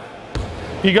nail.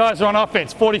 You guys are on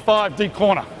offense, 45 deep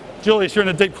corner. Julius, you're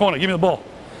in the deep corner. Give me the ball.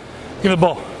 Give me the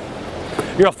ball.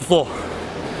 You're off the floor.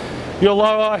 You're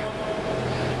low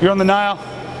eye. You're on the nail.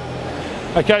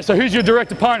 Okay, so who's your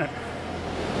direct opponent?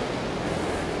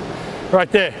 Right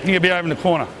there. You're going to be over in the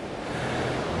corner.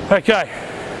 Okay.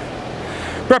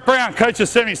 Brett Brown, coach of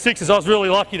 76ers. I was really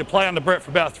lucky to play under Brett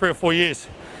for about 3 or 4 years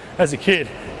as a kid.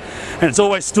 And it's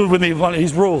always stood with me one of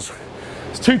his rules.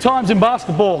 It's 2 times in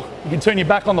basketball you can turn your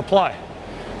back on the play.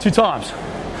 2 times.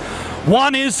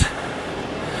 One is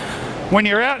when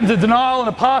you're out into denial in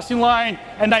a passing lane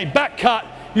and they back cut,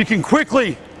 you can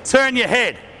quickly turn your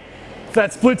head for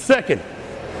that split second.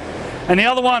 And the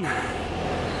other one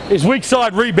is weak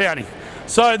side rebounding.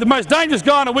 So the most dangerous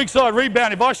guy on a weak side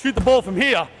rebound, if I shoot the ball from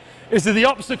here, is to the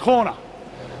opposite corner.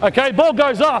 Okay, ball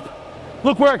goes up,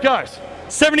 look where it goes.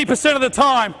 70% of the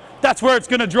time, that's where it's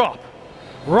going to drop.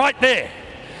 Right there.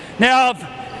 Now,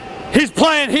 he's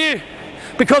playing here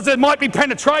because there might be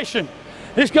penetration.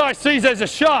 This guy sees there's a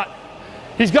shot.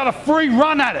 He's got a free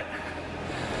run at it.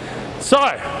 So,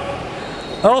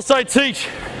 I also teach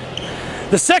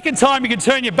the second time you can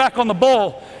turn your back on the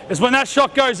ball is when that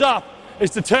shot goes up, is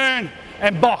to turn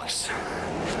and box.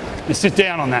 And sit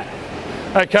down on that.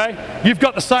 Okay? You've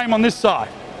got the same on this side.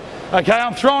 Okay?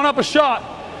 I'm throwing up a shot.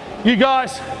 You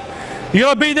guys, you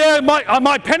gotta be there. I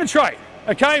might penetrate.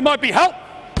 Okay? It might be help.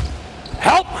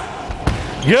 Help.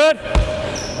 Good.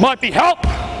 Might be help.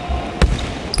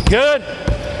 Good.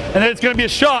 And then it's gonna be a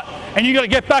shot. And you got to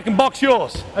get back and box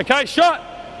yours. Okay, shot.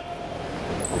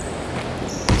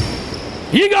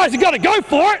 You guys have got to go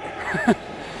for it.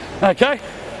 Okay.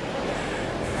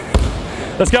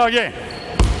 Let's go again.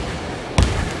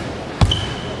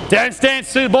 Down stance,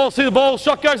 see the ball,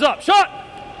 shot goes up. Shot.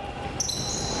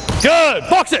 Good.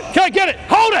 Box it. Okay, get it.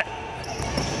 Hold it.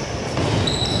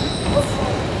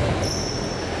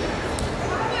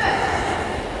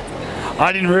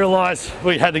 I didn't realise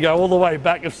we had to go all the way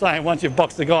back of saying once you've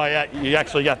boxed the guy out, you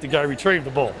actually have to go retrieve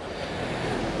the ball.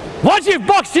 Once you've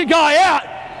boxed your guy out,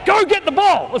 go get the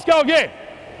ball. Let's go again.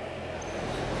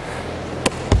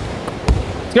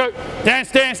 Let's go. Down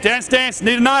stance, down stance.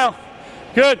 Need a nail.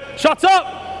 Good. Shots up.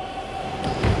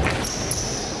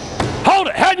 Hold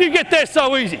it. How do you get there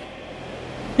so easy?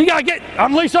 You got to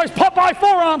unleash those Popeye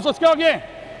forearms. Let's go again.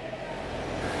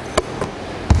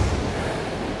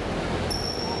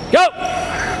 Go.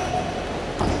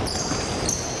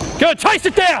 Good, chase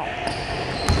it down.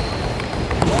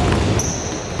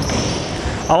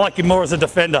 I like you more as a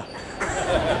defender.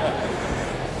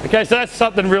 Okay, so that's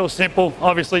something real simple.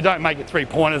 Obviously, don't make it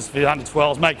 3-pointers for the under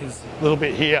 12s. Make it a little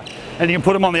bit here. And you can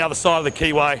put them on the other side of the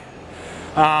keyway.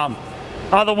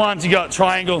 Other ones, you got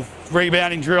triangle,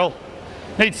 rebounding drill.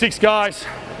 Need 6 guys.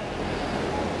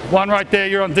 1 right there,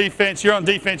 you're on defense, you're on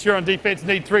defense, you're on defense.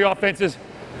 Need 3 offenses.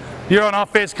 You're on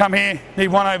offense, come here. Need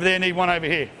 1 over there, need 1 over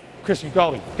here. Chris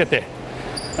Golding, get there.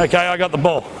 Okay, I got the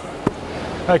ball.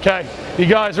 Okay, you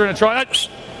guys are in a try.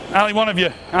 Only one of you,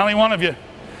 only one of you.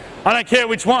 I don't care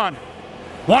which one.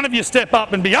 One of you step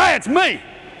up and be, hey, it's me.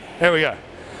 There we go.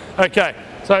 Okay,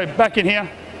 so back in here.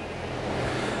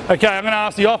 Okay, I'm going to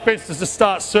ask the offenses to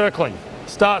start circling.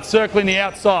 Start circling the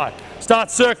outside. Start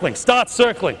circling,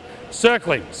 circling,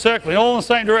 all in the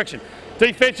same direction.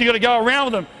 Defense, you got to go around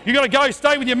with them. You got to go,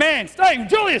 stay with your man. Stay,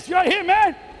 Julius, you're right here,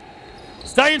 man.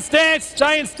 Stay in stance,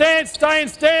 stay in stance, stay in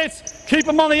stance. Keep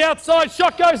them on the outside.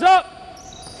 Shot goes up.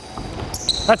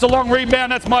 That's a long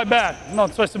rebound, that's my bad. I'm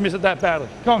not supposed to miss it that badly.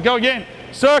 Come on, go again.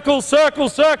 Circle, circle,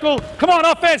 circle. Come on,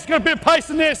 offense, got a bit of pace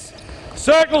in this.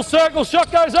 Circle, circle,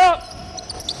 shot goes up.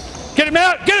 Get him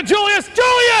out, get it, Julius.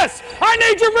 Julius, I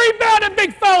need your rebounding,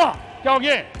 big fella. Go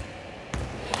again.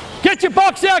 Get your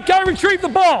box out, go retrieve the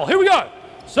ball. Here we go.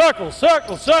 Circle,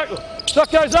 circle, circle.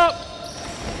 Shot goes up.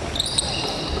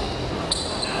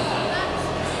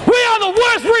 We are the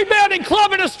worst rebounding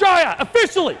club in Australia,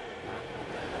 officially.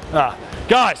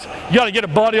 Guys, you got to get a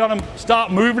body on him,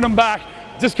 start moving him back.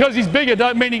 Just because he's bigger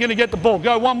don't mean you're going to get the ball.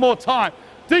 Go one more time.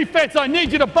 Defense, I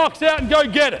need you to box out and go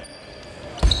get it.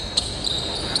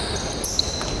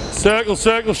 Circle,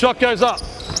 circle, shot goes up.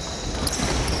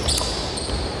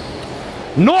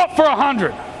 0 for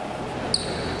 100.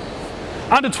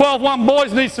 Under 12-1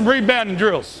 boys need some rebounding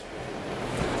drills.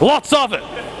 Lots of it.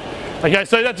 Okay,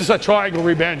 so that's just a triangle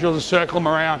rebound drill, just circle them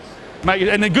around. Make it,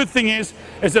 and the good thing is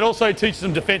it also teaches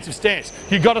them defensive stance.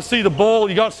 You've got to see the ball,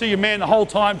 you've got to see your man the whole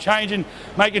time, changing,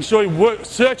 making sure you're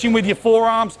searching with your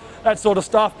forearms, that sort of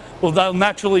stuff. Well, they'll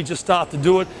naturally just start to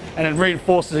do it, and it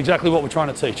reinforces exactly what we're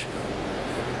trying to teach.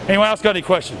 Anyone else got any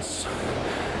questions?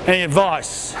 Any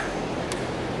advice?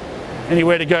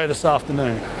 Anywhere to go this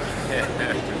afternoon?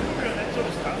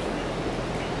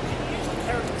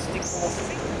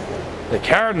 The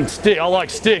carrot and stick, I like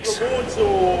sticks.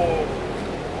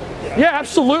 Yeah,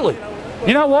 absolutely.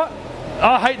 You know what?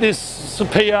 I hate this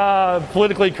PR,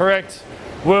 politically correct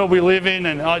world we live in,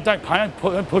 and I don't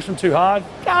push them too hard.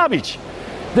 Garbage.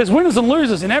 There's winners and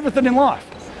losers in everything in life.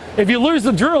 If you lose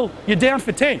the drill, you're down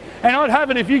for 10. And I'd have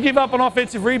it if you give up an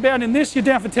offensive rebound in this, you're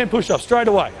down for 10 push-ups straight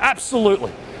away.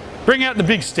 Absolutely. Bring out the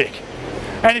big stick.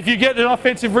 And if you get an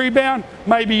offensive rebound,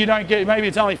 maybe you don't get, maybe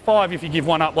it's only 5 if you give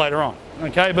one up later on.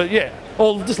 Okay, but yeah,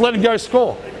 or just let them go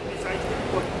score.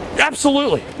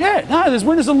 Absolutely. Yeah, no, there's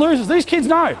winners and losers. These kids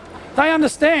know. They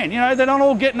understand. You know, they don't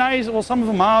all get A's. Well, some of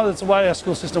them are. That's the way our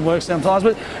school system works sometimes.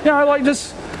 But, you know, like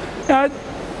just, you know,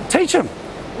 teach them.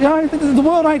 You know, the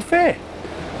world ain't fair.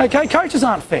 Okay, coaches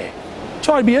aren't fair.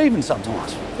 Try to be even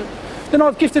sometimes. They're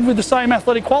not gifted with the same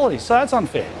athletic qualities, so that's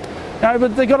unfair. You know,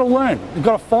 but they've got to learn. They've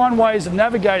got to find ways of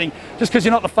navigating. Just because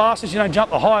you're not the fastest, you don't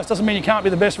jump the highest, doesn't mean you can't be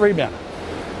the best rebounder.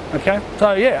 Okay,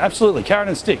 so yeah, absolutely, carrot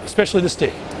and stick, especially the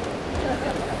stick.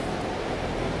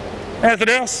 Anything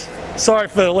else? Sorry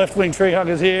for the left-wing tree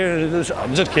huggers here.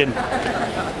 I'm just kidding.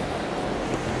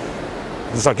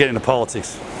 Let's not get into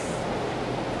politics.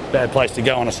 Bad place to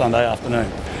go on a Sunday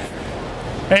afternoon.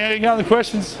 Any other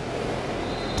questions?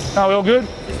 Are we all good?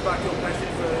 This sparked your passion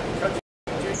for coaching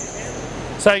juniors?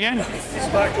 Say again? This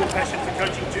sparked your passion for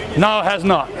coaching juniors? No, it has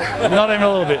not. Not even a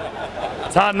little bit.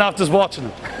 It's hard enough just watching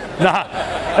them. Nah,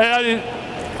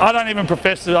 I don't even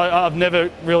profess to. I've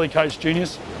never really coached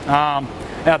juniors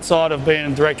outside of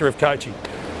being a director of coaching.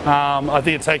 I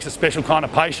think it takes a special kind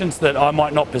of patience that I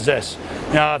might not possess.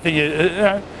 You know, I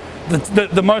think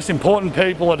the most important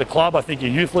people at a club, I think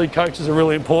your youth league coaches are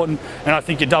really important, and I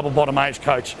think your double bottom age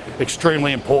coach,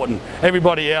 extremely important.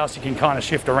 Everybody else you can kind of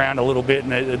shift around a little bit,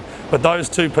 but those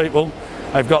two people,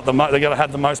 they've got to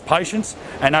have the most patience,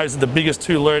 and those are the biggest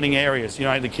two learning areas. You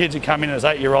know, the kids who come in as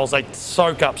 8-year-olds, they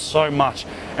soak up so much,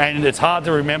 and it's hard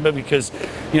to remember because,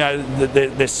 you know,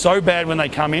 they're so bad when they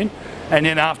come in, and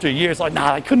then after a year it's like,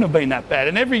 nah, they couldn't have been that bad.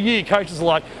 And every year coaches are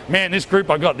like, man, this group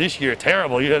I got this year are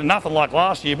terrible. You had nothing like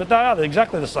last year, but they're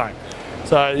exactly the same.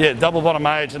 So yeah, double bottom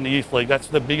age in the youth league, that's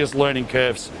the biggest learning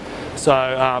curves. So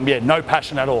yeah, no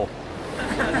passion at all.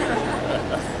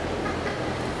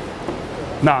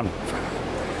 None.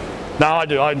 No, I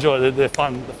do. I enjoy it. They're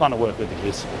fun to work with the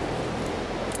kids.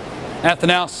 Anything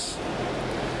else?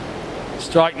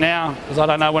 Strike now, because I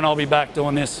don't know when I'll be back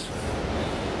doing this.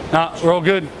 No, we're all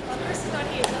good. Chris is not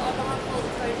here, so on behalf of all the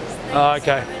coaches. Oh,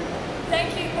 okay.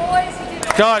 Thank you, boys. You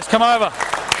did Guys, come over.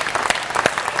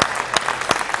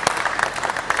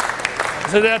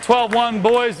 So they're 12-1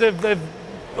 boys. They've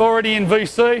already in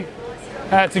VC.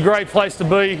 It's a great place to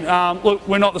be. Look,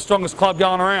 we're not the strongest club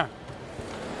going around.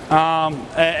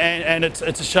 And it's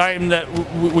a shame that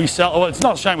well, it's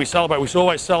not a shame we celebrate, we should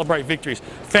always celebrate victories.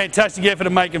 Fantastic effort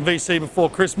of making VC before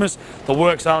Christmas. The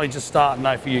work's only just starting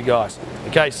though for you guys.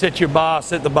 Okay, set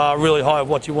the bar really high of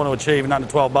what you want to achieve in under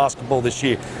 12 basketball this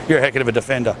year. You're a heck of a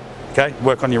defender. Okay,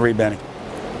 work on your rebounding.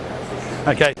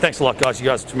 Okay, thanks a lot guys, you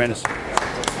guys are tremendous.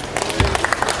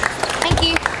 Thank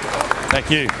you. Thank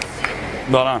you.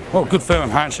 Well done. Oh, good firm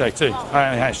handshake too. I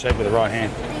only handshake with the right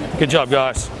hand. Good job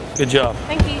guys, good job.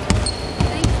 Thank you.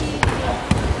 Thank you. I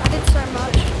did so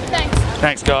much. Thanks.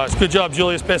 Thanks guys. Good job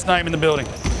Julius, best name in the building.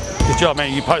 Good job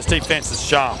man, your post defense is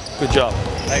sharp. Good job.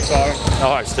 Thanks, Ivan.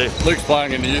 All right Steve. Luke's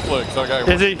playing in the youth league, so I go.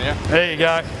 Is he? Yeah. There you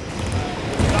go. You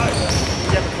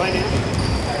have a clean hand?